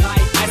green,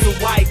 as a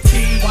white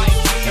tee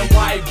and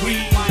white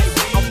weed.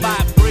 I'm by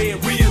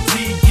bread, real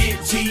G, get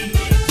G.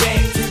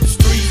 Back to the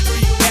street,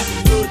 back to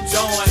good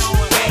joint,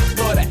 back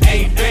for the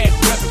A, back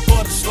reppin'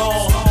 for the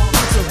slum.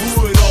 Put your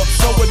hood up,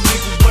 show a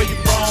nigga where you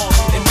from,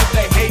 and if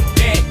they hate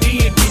that, then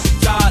get the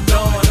job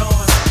done.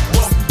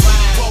 Walk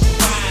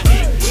around,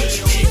 hit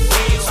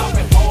wheels,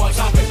 chopping hard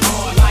like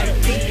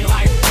beer,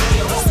 Drink,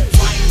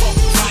 walk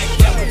tight,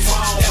 never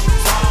drawn.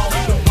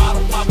 Keep the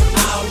bottle popping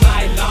all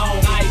night long.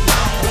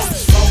 Walk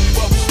slow,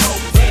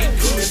 that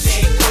good,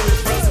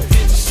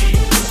 presidential shit.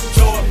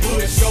 George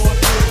Bush,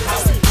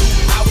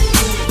 how we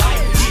do it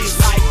like this,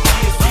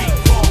 big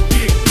bump,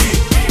 big.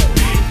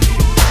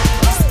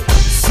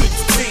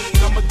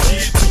 16, I'ma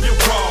get to your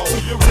raw.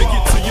 Take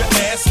it to your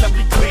ass, let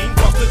me clean,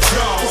 bust the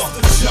jaw.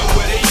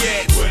 Where they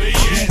at?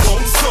 You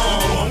want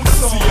some?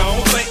 See, I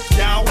don't think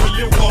y'all when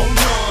you want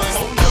none.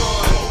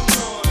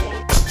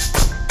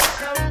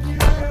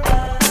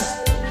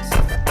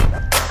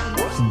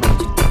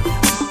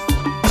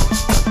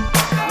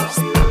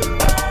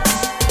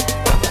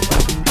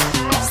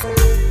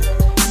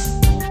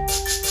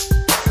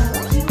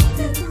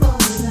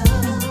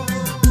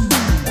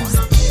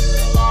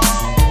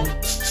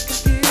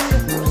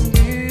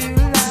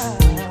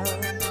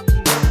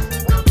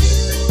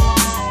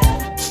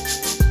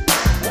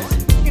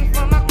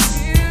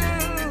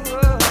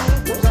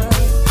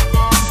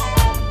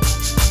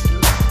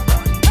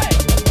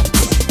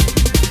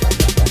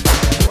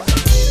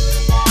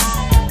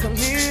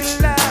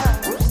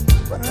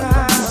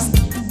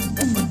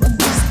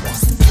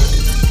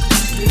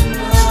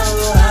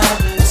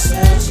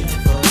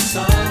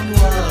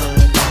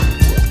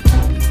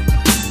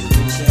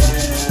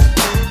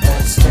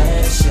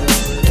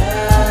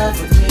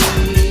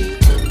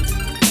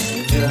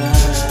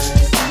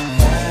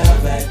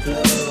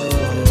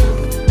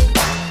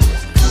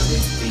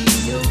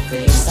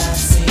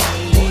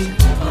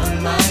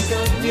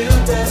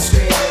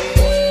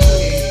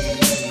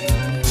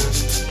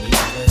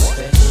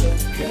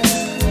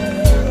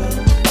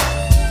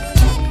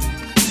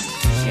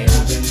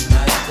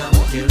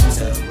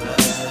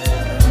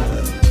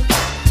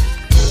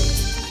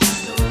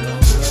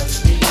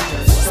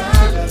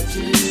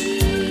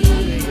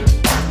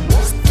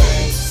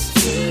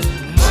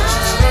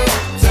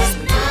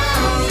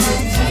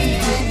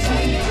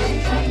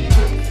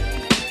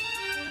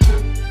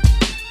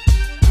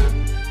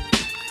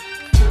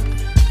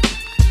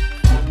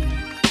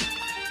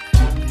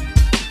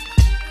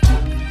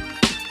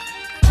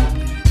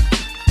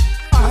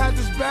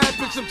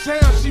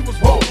 uptown, she was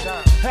whoa.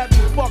 Had me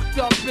fucked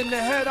up in the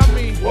head, I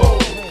mean, whoa.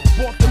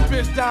 Bought the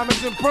bitch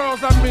diamonds and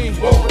pearls, I mean,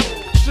 whoa.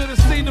 Should've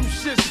seen them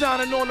shit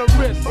shining on the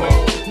wrist.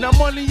 Whoa. Now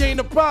money ain't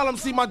a problem,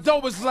 see my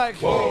dough is like,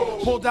 whoa.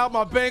 Pulled out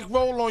my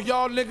bankroll on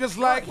y'all niggas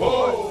like,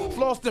 whoa.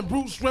 Flossed and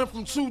brute strength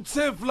from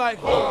 210 like,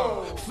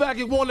 whoa.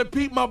 Faggot wanna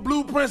peep my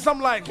blueprints,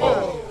 I'm like,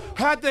 whoa.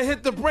 Had to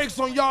hit the brakes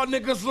on y'all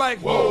niggas like,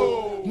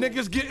 whoa.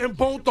 Niggas getting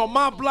boned on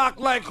my block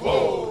like,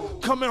 whoa.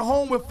 Coming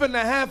home within a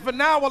half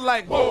an hour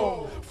like,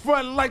 whoa.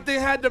 Frontin' like they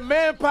had the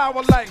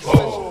manpower like,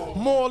 whoa.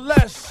 More or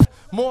less.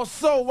 More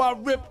so, I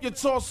rip your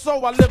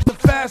torso. I live the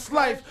fast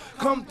life.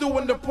 Come through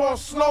in the pour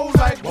slow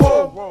like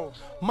whoa.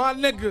 My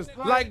niggas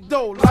like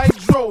dough, like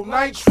dro,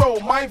 nitro,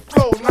 my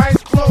flow, nice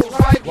clothes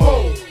like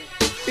whoa.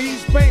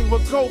 Ease pain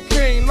with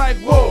cocaine like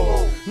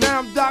whoa. Now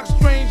I'm Doc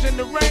Strange in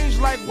the range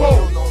like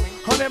whoa.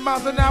 100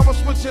 miles an hour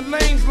switching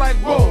lanes like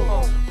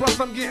whoa. Plus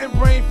I'm getting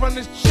brain from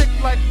this chick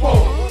like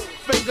whoa.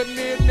 Finger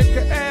near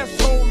nigga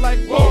asshole like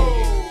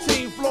whoa.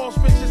 Team floor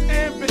bitches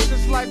and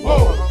bitches like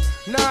whoa.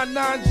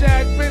 9-9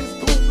 Jag Benz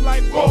coupe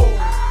like whoa.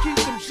 Keep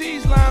them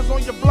cheese lines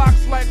on your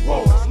blocks like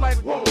whoa. It's like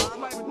whoa. It's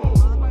like whoa.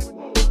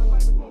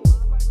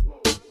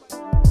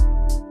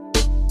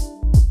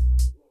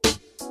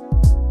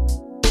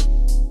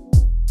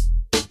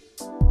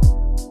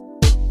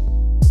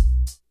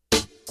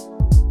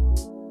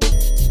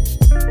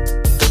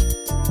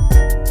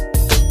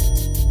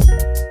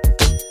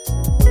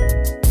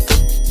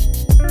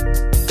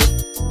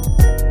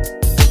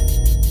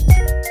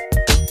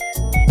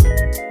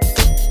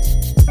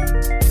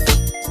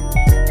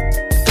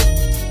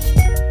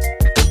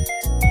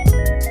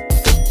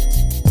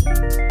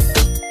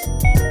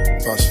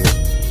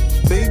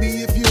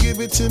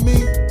 To me,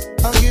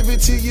 I'll give it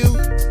to you.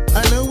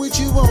 I know what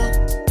you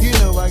want, you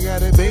know I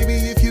got it, baby.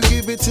 If you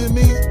give it to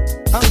me,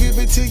 I'll give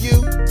it to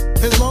you.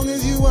 As long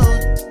as you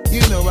want,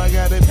 you know I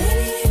got it.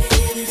 Baby, if you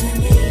give it to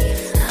me,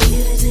 I'll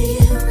give it to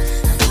you.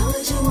 I know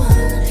what you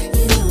want,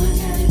 you know I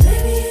got it.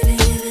 Baby, if you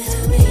give it to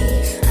me,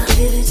 I'll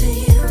give it to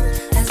you.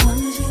 As long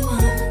as you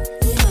want, you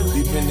know I got it.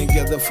 We've been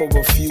together for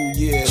a few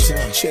years,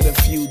 shed a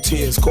few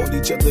tears, called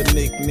each other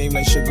nicknames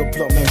like Sugar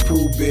Plum and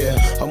Pooh Bear.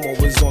 I'm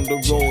always on the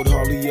road,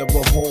 hardly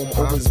ever home.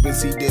 Always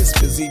busy this,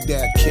 busy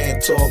that,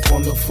 can't talk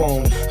on the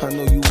phone. I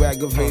know you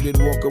aggravated,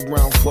 walk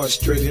around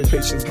frustrated.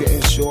 Patience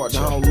getting short,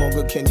 how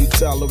longer can you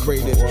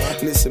tolerate it?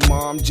 Listen,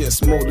 ma, I'm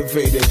just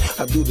motivated.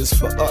 I do this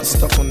for us,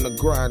 stuck on the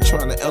grind,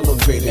 trying to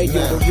elevate it. Hey,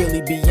 yo, to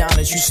really be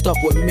honest, you stuck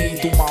with me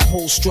through my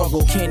whole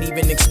struggle. Can't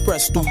even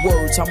express through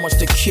words how much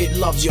the kid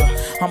loves you.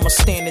 I'ma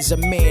stand as a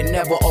man,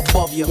 never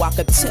above you. I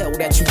could tell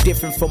that you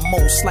different from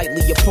most,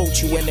 slightly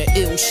approach you. And the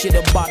ill shit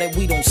about it,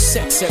 we don't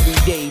sex every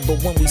day,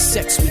 but when we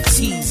sex, we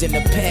tease in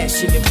a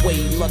passionate way.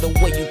 Love the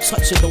way you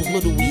touch it, those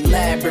little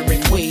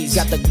elaborate ways.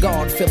 Got the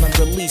guard feeling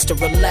released to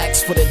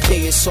relax for the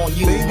day. It's on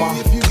you, baby, ma.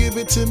 If you give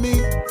it to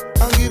me,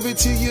 I'll give it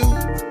to you.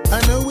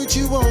 I know what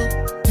you want,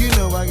 you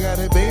know I got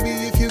it, baby.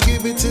 If you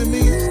give it to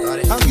me,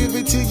 I'll give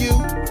it to you.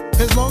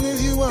 As long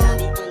as you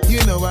want,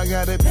 you know I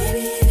got it.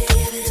 Baby, if you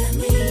give it to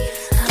me,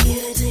 I'll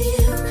give it to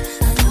you.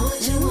 I know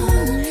what you want,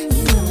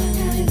 you know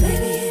I got it.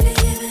 Baby, if you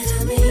give it to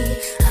me,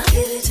 I'll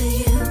give it to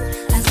you.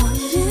 As long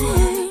as you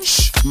want.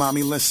 Shh,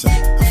 mommy, listen.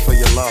 I feel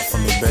your love for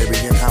me, baby,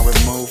 and how it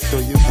moved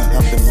through you.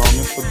 I've been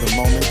longing for the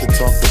moment to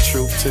talk the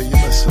truth to you.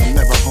 Listen, I'm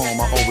never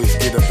home, I always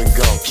get up and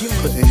go.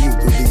 Putting you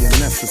through the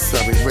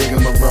unnecessary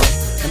rigmarole.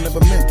 I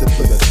never meant to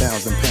put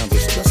 1,000 pounds of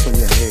stress on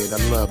your head. I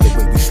love the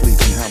way we sleep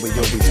and how we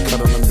always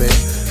cuddle in bed.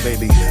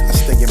 Baby, I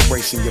stay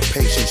embracing your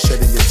patience,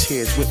 shedding your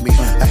tears with me.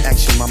 I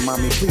ask you, my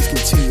mommy, please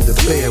continue to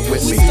bear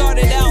with me. We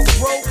started out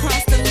broke,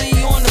 constantly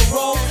on the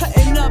road,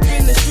 cutting up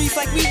in the streets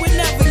like we would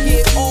never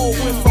get old.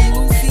 Went from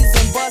Lucy's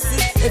and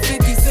buses and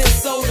 50-cent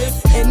sodas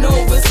and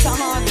Novas to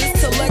Hondas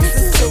to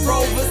Lexus to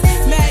Rovers.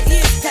 Mad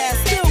years past,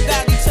 still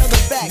got each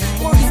other back.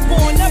 Word is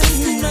born, never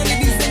screw none of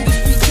these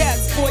industry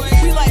cats, boy.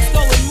 We like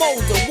Skull and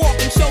Molder,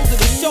 walking shoulder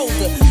to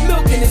shoulder,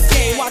 milking this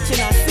game, watching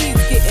our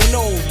seeds getting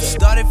older.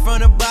 Started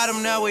from the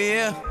bottom, now we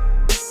here.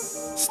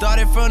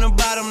 Started from the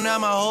bottom, now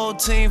my whole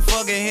team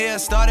fucking here.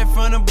 Started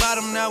from the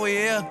bottom, now we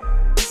here.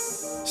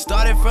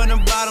 Started from the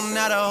bottom,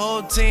 now the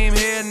whole team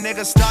here.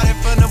 Nigga, started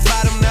from the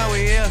bottom, now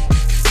we here.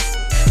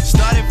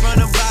 Started from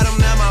the bottom,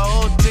 now my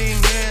whole team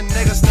here.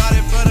 Nigga,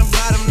 started from the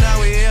bottom, now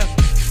we here.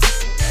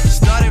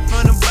 Started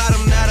from the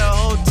bottom, now the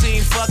whole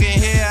team fucking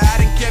here. I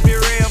done kept it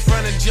real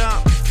from the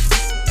jump.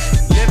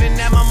 Living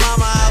at my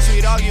mama's house,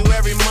 we'd argue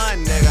every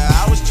month, nigga.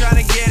 I was trying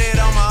to get it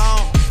on my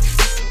own.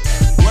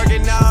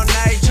 Working all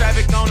night,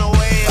 traffic on the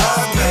way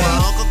home.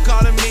 My uncle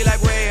calling me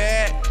like, where you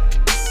at?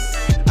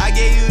 I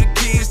gave you the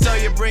keys, so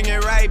you bring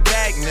it right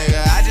back,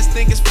 nigga. I just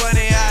think it's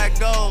funny how it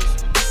goes.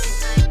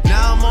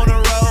 Now I'm on the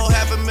road,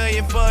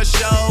 $500,000 for a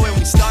show. And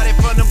we started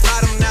from the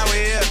bottom, now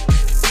we're here.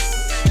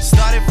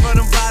 Started from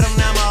the bottom,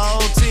 now my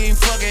whole team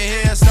fucking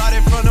here.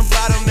 Started from the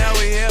bottom, now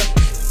we here.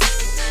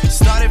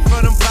 Started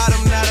from the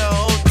bottom, now the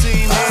whole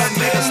team here.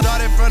 Nigga,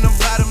 started from the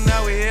bottom,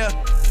 now we here.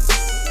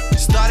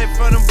 Started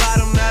from the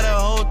bottom, now the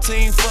whole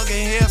team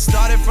fucking here.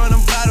 Started from the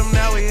bottom,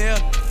 now we here.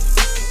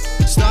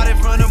 Started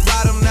from the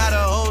bottom, now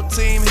the whole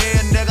team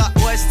here. Nigga,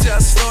 always tell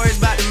stories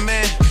about the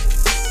man.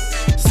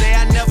 Say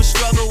I never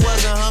struggled,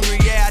 wasn't hungry,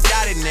 yeah, I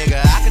doubt it,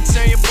 nigga. I can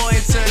turn your boy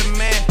into the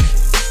man.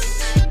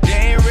 There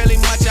ain't really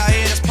much out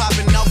here that's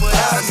popping up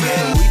without us,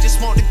 nigga. We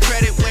just want the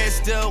credit where it's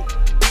due.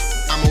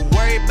 I'ma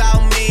worry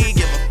about me,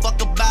 give a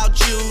fuck about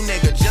you,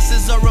 nigga. Just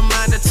as a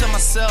reminder to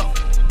myself,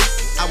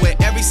 I wear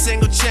every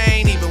single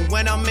chain, even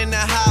when I'm in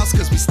the house.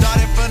 Cause we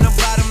started from the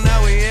bottom,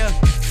 now we here.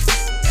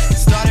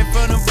 Started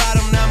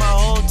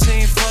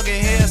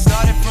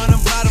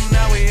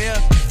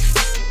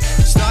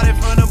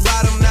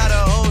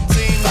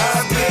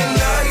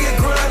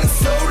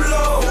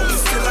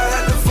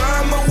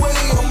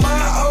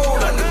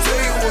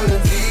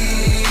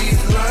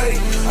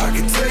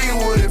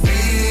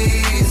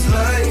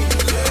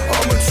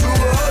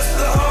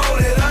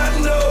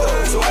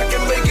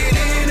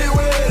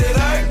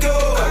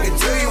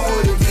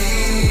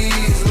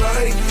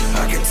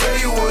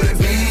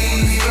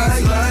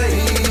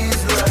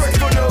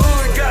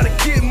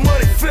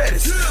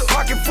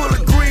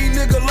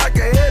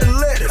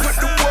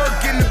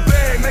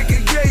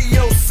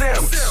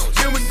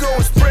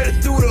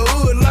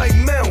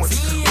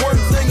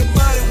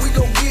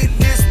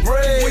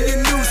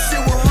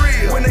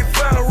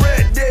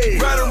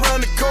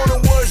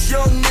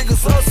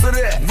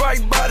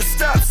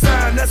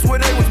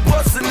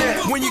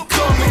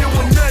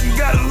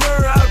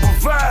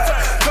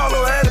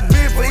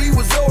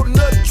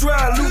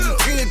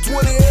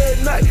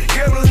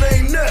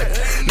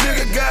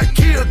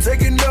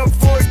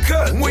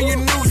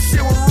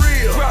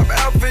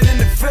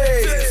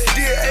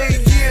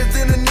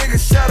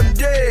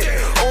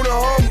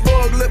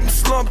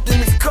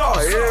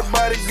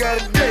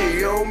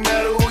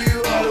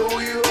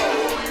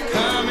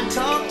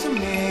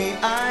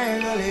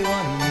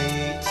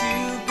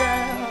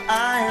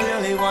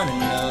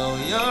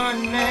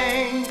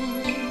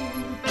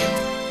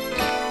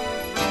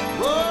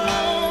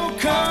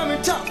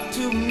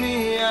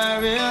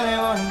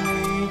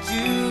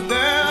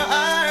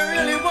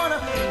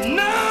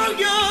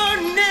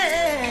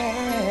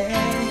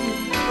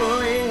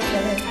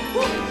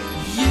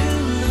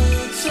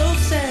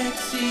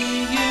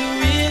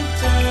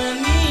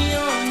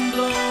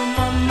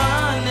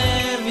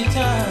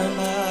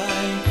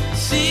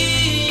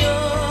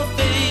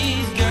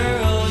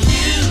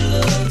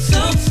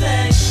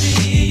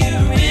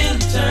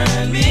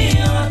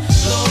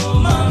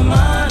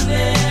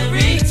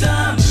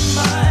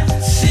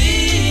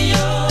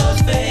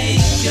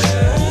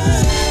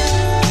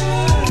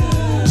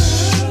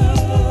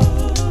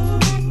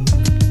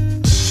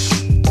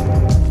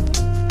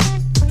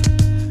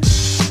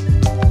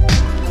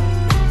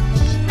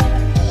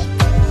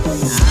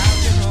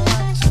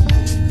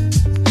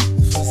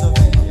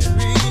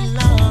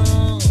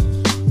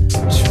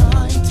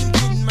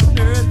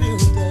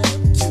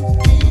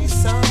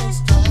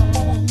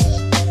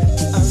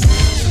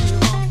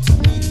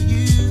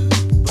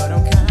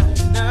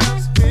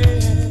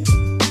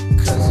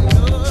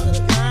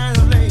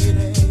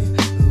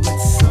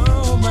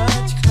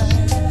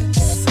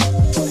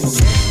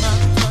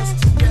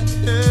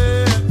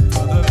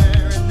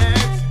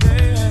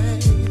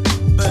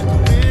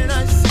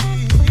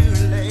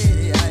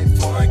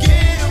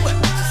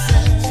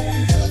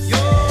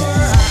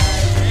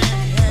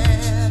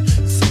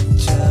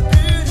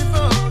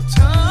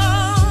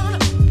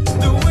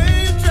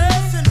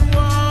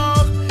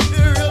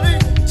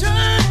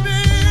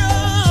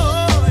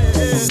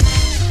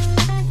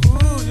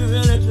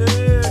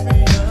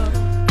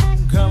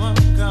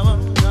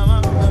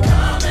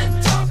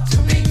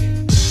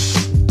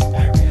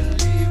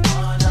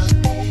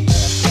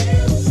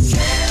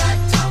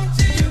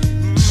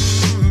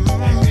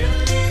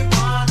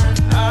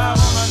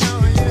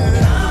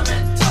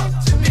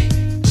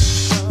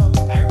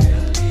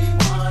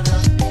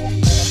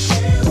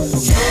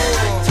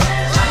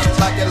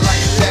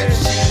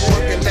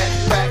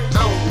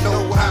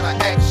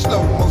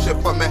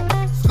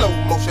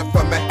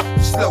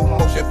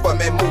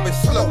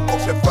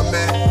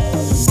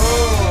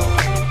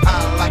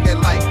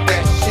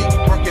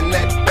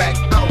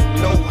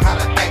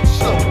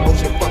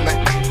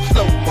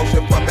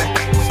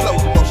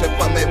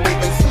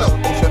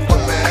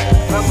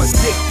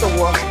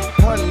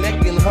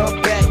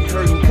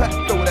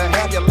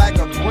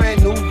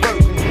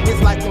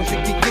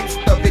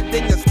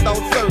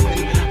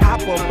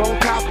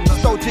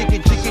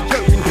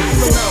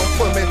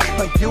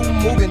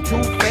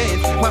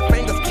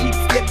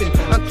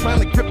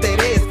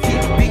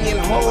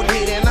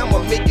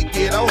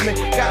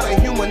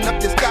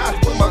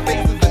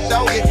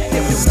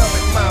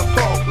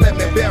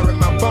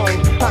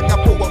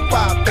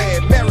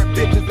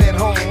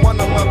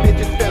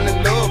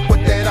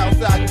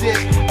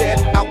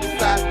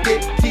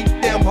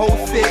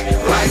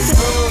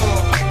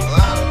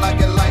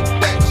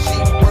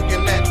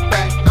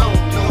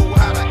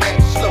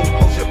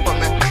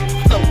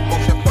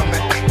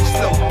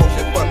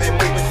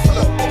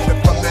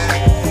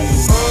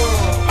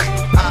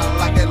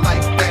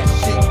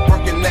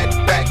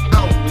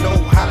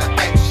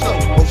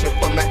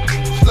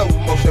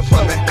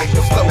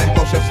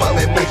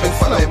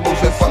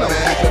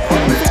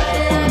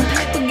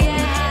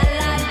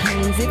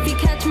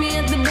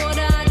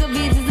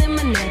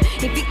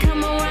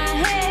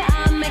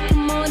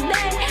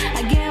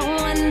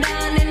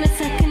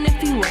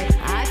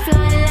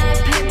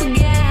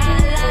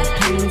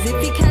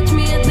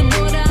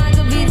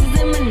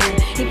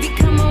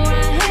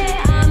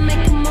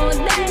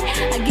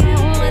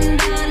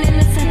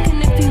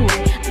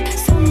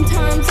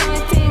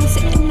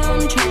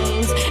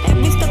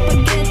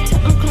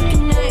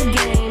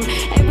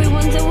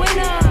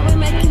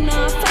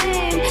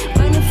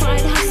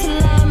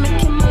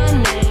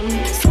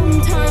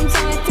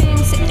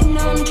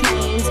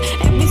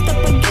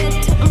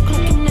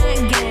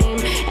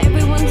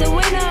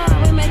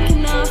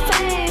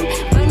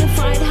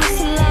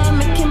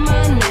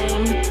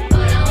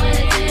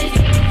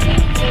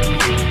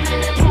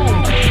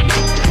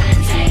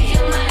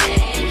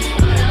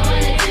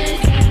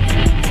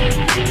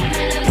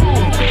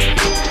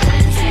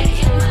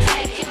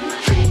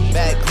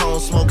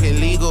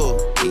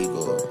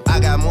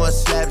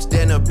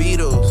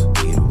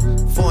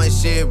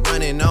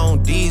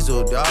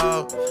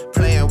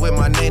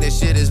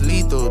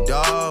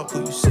dog. Who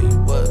you see?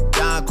 What?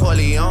 Don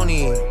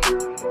Corleone.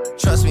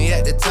 Trust me,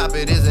 at the top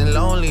it isn't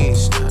lonely.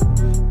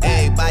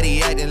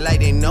 Everybody acting like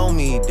they know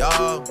me,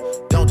 dog.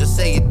 Don't just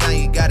say it down,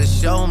 you gotta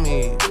show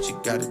me what you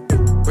gotta do.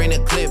 Bring the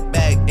clip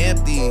back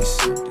empty.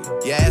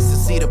 You asked to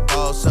see the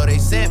ball, so they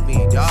sent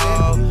me,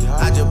 dog.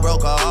 I just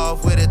broke her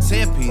off with a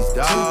 10-piece,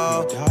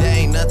 dog. There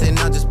ain't nothing,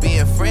 I'm just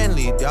being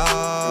friendly,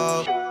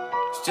 dog.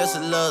 It's just a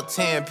little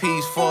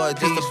 10-piece for it,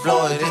 just to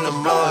blow it in the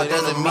mud.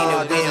 Doesn't mean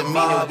it, doesn't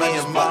mean it,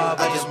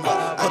 I just put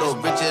a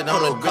Richard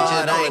on the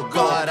Richard. I ain't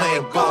going,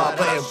 playing ball,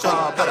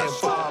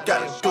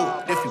 gotta do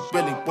it if you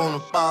really wanna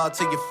fall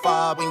till you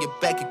fall when you're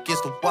back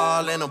against the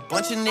wall. And a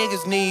bunch of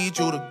niggas need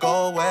you to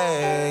go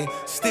away.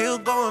 Still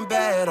going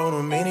bad on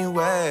them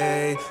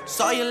anyway.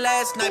 Saw you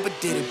last night but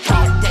did it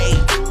all day.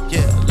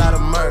 Yeah, a lot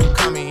of murder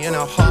caught me in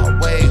a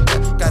hard way.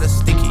 Got a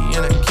sticky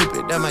and I keep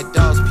it at my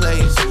dog's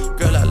place.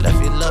 Girl, I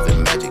left you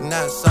loving magic,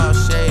 not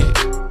soft shade.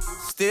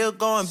 Still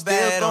going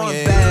bad on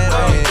you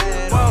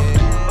anyway. Whoa.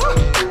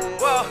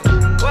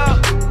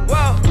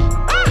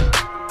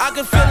 I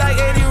can feel like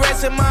 80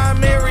 rats in my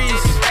Marys.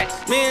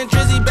 Me and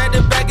Drizzy back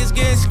to back, it's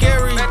getting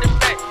scary.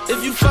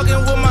 If you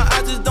fucking with my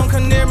eyes, just don't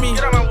come near me.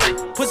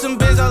 Put some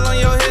bins all on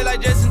your head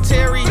like Jason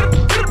Terry.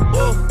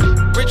 Whoa.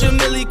 Richard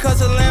Millie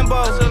cuss a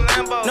Lambo.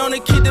 Known to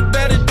keep the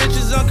better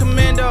bitches on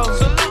commando.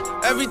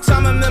 Every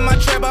time I'm in my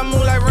trap, I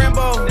move like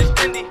Rambo.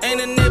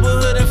 Ain't a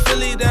neighborhood in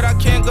Philly that I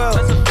can't go.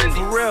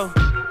 For real.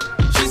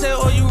 She said,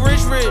 oh, you rich.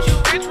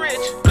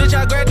 Bitch,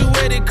 I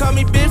graduated, call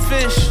me Big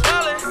Fish.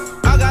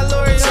 I got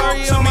Lori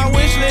on my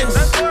wish list.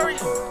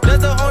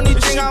 That's the only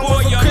thing I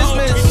want for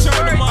Christmas. We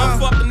turn the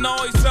motherfucking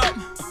noise up.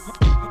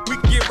 We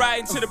can get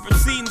right into the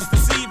proceedings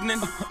this evening.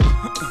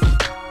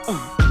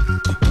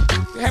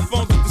 The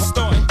headphones are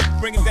distorting.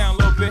 Bring it down a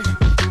little bit.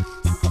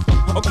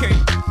 Okay.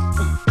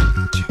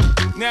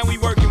 Now we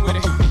working with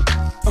it.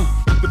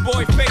 The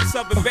boy Face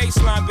up in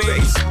baseline,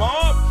 baby.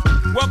 Mob.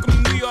 Welcome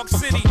to New York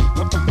City.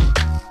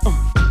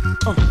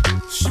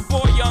 It's your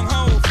boy Young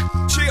Hov.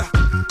 Cheer.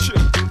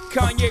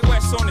 Kanye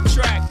West on the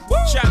track.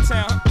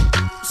 Chi-Town.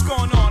 What's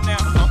going on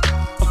now?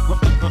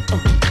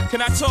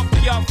 Can I talk to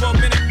y'all for a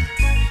minute?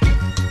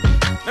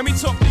 Let me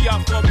talk to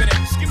y'all for a minute.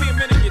 Just give me a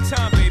minute of your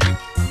time, baby.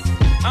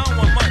 I don't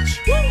want much.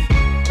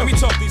 Let me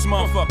talk to these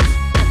motherfuckers.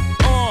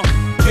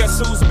 Guess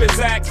who's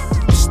Bizak?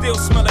 Still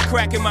smell a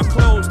crack in my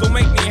clothes. Don't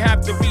make me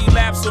have to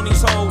relapse on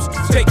these hoes.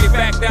 Take it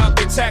back out,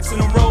 they taxing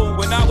the road.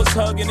 When I was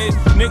hugging it,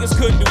 niggas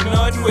couldn't do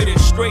nothing with it.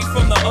 Straight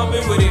from the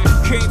oven with it.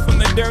 Came from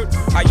the dirt.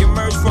 I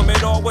emerged from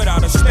it all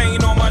without a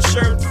stain on my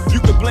shirt. You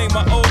could blame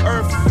my old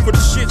earth for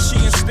the shit she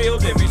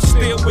instilled in me.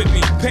 Still with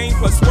me. Pain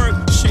plus work.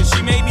 Shit,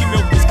 she made me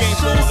milk this game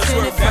for all it's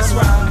worth. That's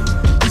right.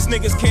 These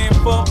niggas can't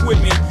fuck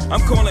with me.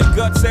 I'm calling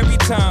guts every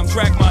time.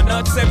 Track my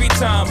nuts every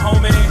time,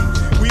 homie.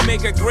 We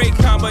make a great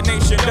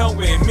combination, don't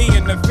we? Me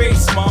in the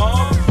face,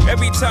 mom.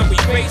 Every time we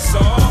face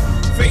off,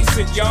 face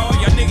it, y'all.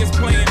 Y'all niggas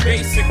playing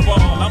basic ball.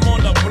 I'm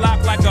on the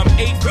block like I'm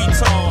 8 feet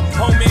tall.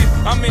 Homie,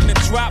 I'm in the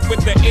drop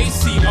with the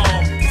AC off.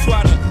 That's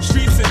why the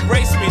streets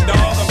embrace me,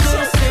 dog. I'm so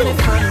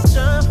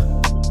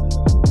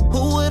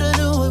who would've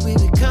knew what we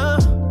become?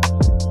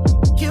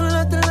 You don't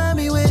have to lie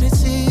me when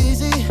it's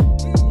easy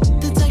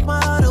to take my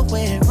heart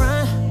away and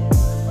run.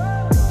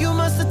 You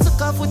must have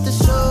took off with the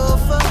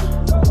chauffeur.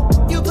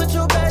 You put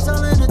your bags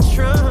all in the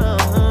trunk.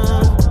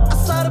 I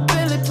saw the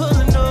Billy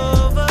pulling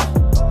over.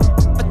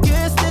 I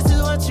guess this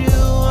is what you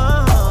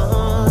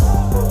want.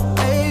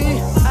 Hey,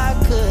 I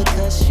could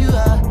cuss you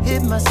out,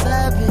 hit my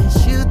savage.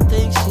 You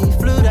think she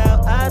flew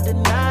out, I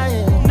deny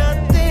it.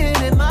 Nothing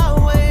in my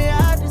way,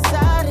 I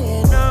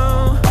decided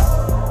no.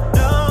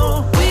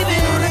 We've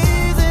been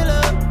easy,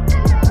 love.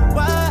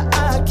 Why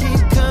I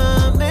keep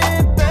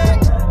coming back?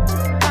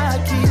 I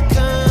keep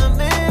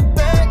coming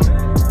back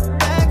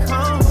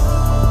home.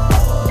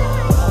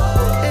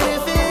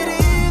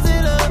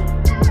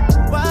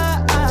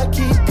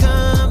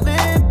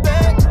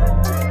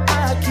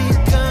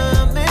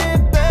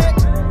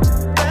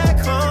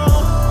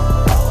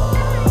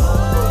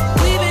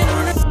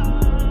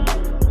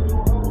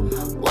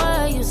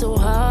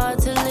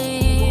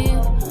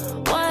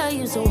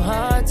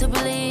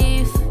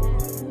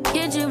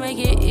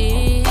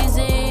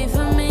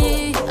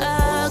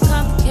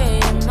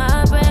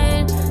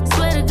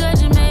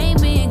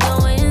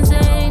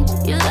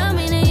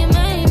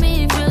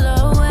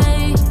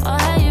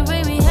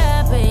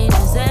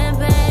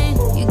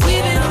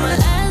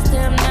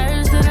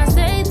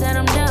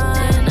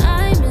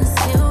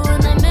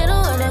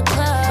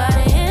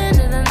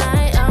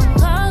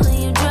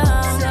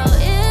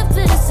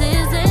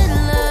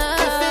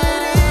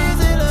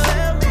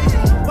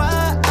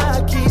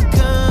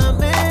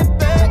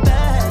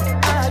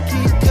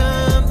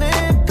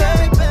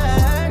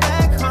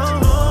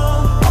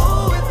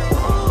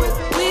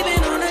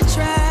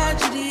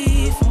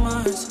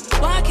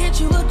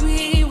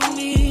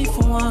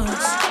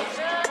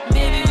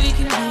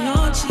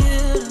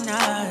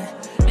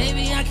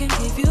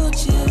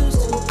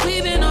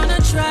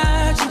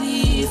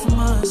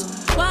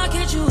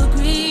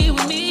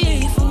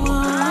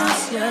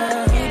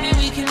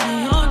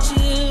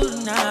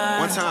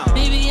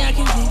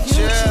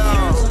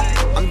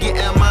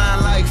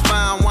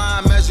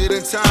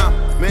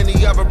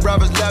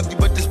 love you,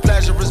 but this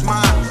pleasure is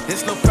mine.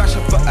 It's no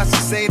pressure for us to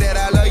say that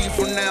I love you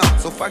from now.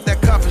 So fuck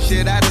that comfort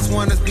shit, I just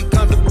want us to be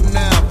comfortable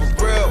now.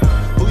 For real,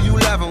 who you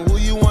loving, who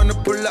you wanna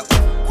pull up?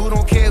 Who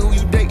don't care who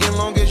you dating,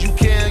 long as you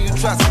care and you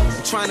trust.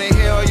 I'm trying to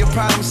hear all your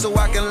problems so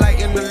I can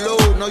lighten the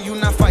load. No, you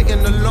not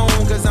fighting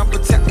alone, cause I'm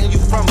protecting you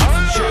from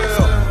it.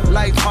 Chill,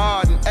 life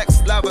hard and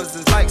ex-lovers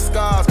is like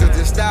scars. Cause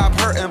it stopped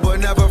hurting but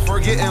never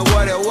forgetting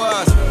what it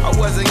was. I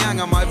wasn't young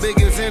and my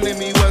biggest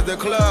enemy was the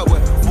club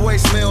with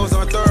voicemails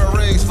on third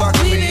rings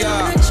fucking me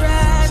up. So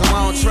I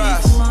don't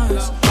trust.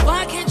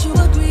 Why can't you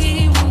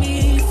agree with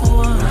me for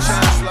once? I'm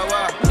trying to slow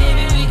up.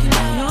 Maybe we can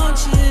be on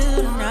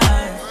chill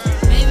tonight.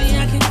 Maybe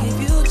I can give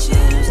you a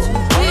chance to.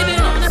 Baby,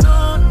 I'm as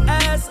soon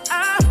as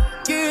I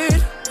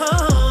get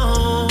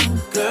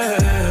home,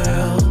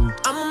 girl,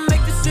 I'ma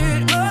make this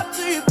shit up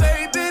to you,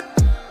 baby.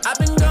 I've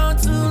been gone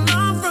too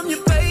long from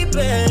you,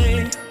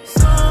 baby.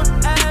 Soon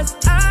as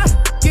I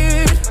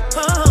get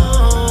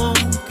home,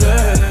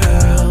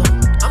 girl,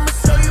 I'ma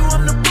show you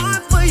I'm the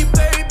one for you,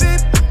 baby.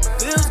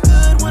 Feels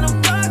good when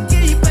I'm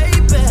fucking you,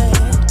 baby.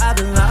 I've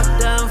been locked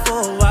down for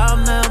a while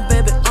now,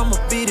 baby. I'ma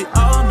beat it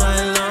all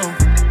night long,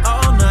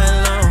 all night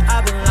long.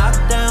 I've been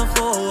locked down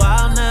for a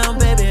while now,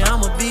 baby.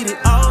 I'ma beat it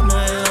all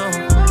night long,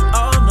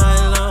 all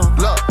night long.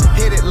 Look,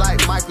 hit it like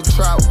Michael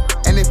Trout.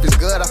 And if it's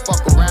good, I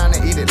fuck around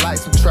and eat it like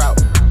some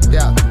trout.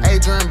 Yeah,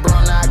 Adrian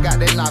Brown, now I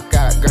got that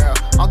knockout, girl.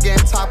 I'm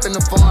getting top in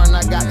the foreign,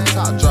 I got the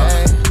top drop.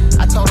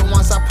 I told her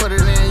once I put it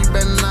in, you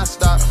better not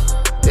stop.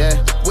 Yeah,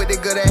 with the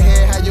good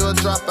ahead, how you a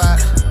drop out?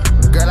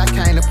 Girl, I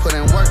came to put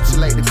in work too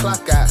late to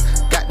clock out.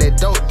 Got that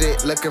dope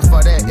dick, looking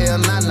for that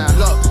ill nana.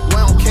 Look, we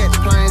don't catch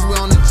planes, we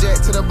on the jet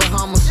to the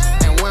Bahamas.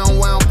 And we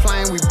don't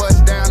plane, we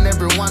bust down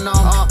every one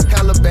on.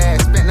 Hella bad,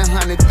 spent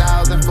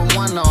 100,000 for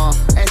one on.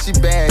 And she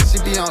bad,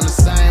 she be on the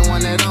same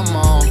one that I'm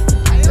on.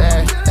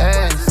 Yeah,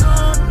 yeah.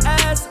 Soon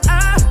as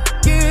I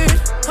get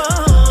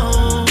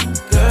home,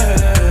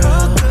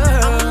 girl,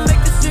 I'ma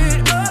make this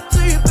shit up to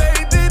you,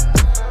 baby.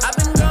 I've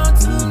been gone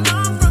too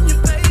long from you,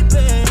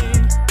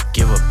 baby.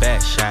 Give her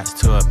back shots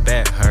to her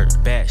back hurt.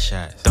 Back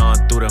shots.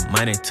 Throwing through the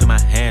money till my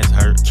hands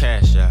hurt.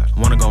 Cash out.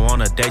 Wanna go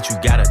on a date, you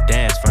gotta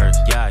dance first.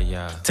 Yeah,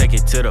 yeah. Take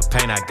it to the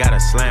paint, I gotta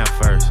slam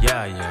first.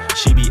 Yeah, yeah.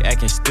 She be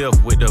acting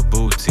stiff with the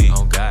booty.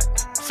 Oh God.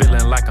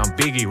 Feeling like I'm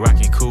Biggie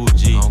rocking Cool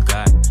G. Oh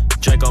God.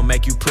 Draco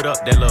make you put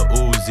up that little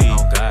Uzi.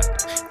 Oh God.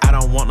 I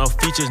don't want no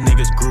features,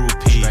 niggas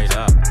groupie. Straight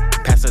up.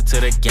 Pass her to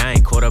the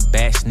gang,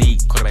 quarterback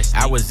sneak.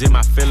 I was in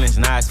my feelings,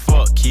 now it's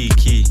fuck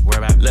Kiki.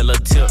 Let little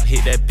tip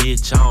hit that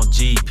bitch on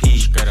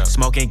GP.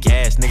 Smoking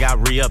gas, nigga, I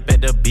re-up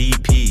at the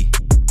BP.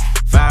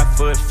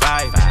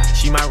 5'5",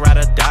 she might ride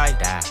or die.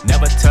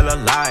 Never tell a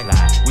lie.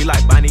 We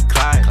like Bonnie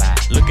Clyde.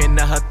 Looking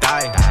at her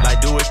thigh, like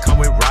do it come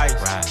with rice.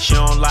 She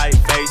don't like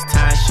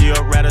FaceTime,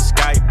 she'll rather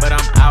Skype. But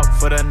I'm out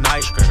for the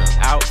night,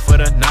 out for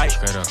the night,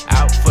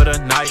 out for the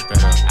night,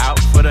 out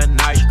for the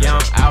night. Yeah,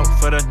 I'm out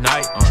for the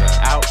night,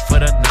 out for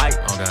the night,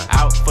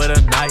 out for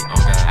the night,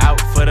 out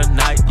for the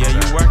night. Yeah,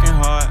 you working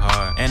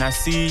hard, and I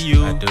see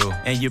you. I do.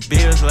 And your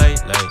bills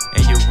late,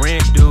 and your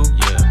rent due.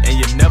 Yeah. And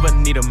you never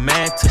need a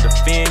man to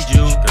defend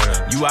you.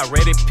 You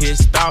already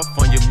pissed off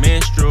on your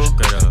menstrual,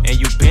 and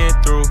you been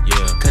through,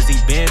 cause he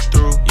been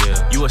through.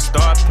 You a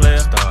star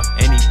player,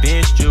 and he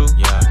benched you.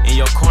 In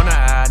your corner,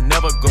 I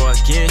never go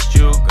against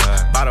you.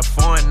 By the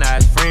foreign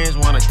nights, friends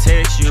wanna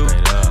text you.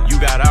 You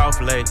got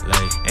off late,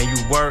 and you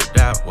worked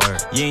out.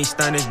 You ain't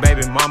stunned his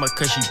baby mama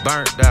cause she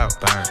burnt out.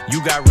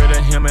 You got rid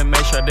of him and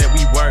made sure that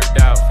we worked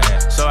out.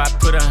 So I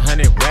put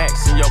 100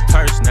 racks in your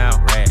purse now.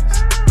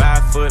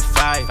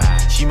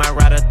 5'5", she might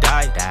ride or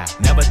die.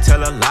 Never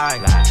tell a lie.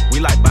 We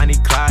like Bonnie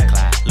Clyde.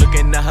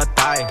 Looking at her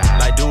thigh,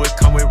 like do it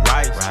come with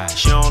rice.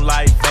 She don't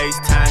like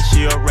FaceTime,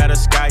 she'll rather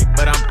Skype.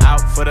 But I'm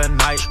out for the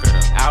night,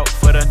 out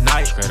for the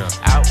night,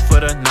 out for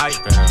the night,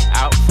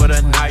 out for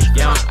the night.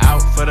 Yeah, I'm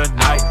out for the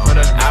night, for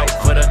the night,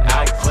 for the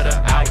night, for the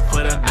night,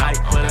 for the night,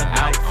 for the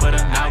night, for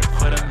the night,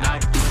 for the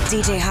night.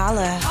 DJ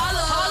Holla.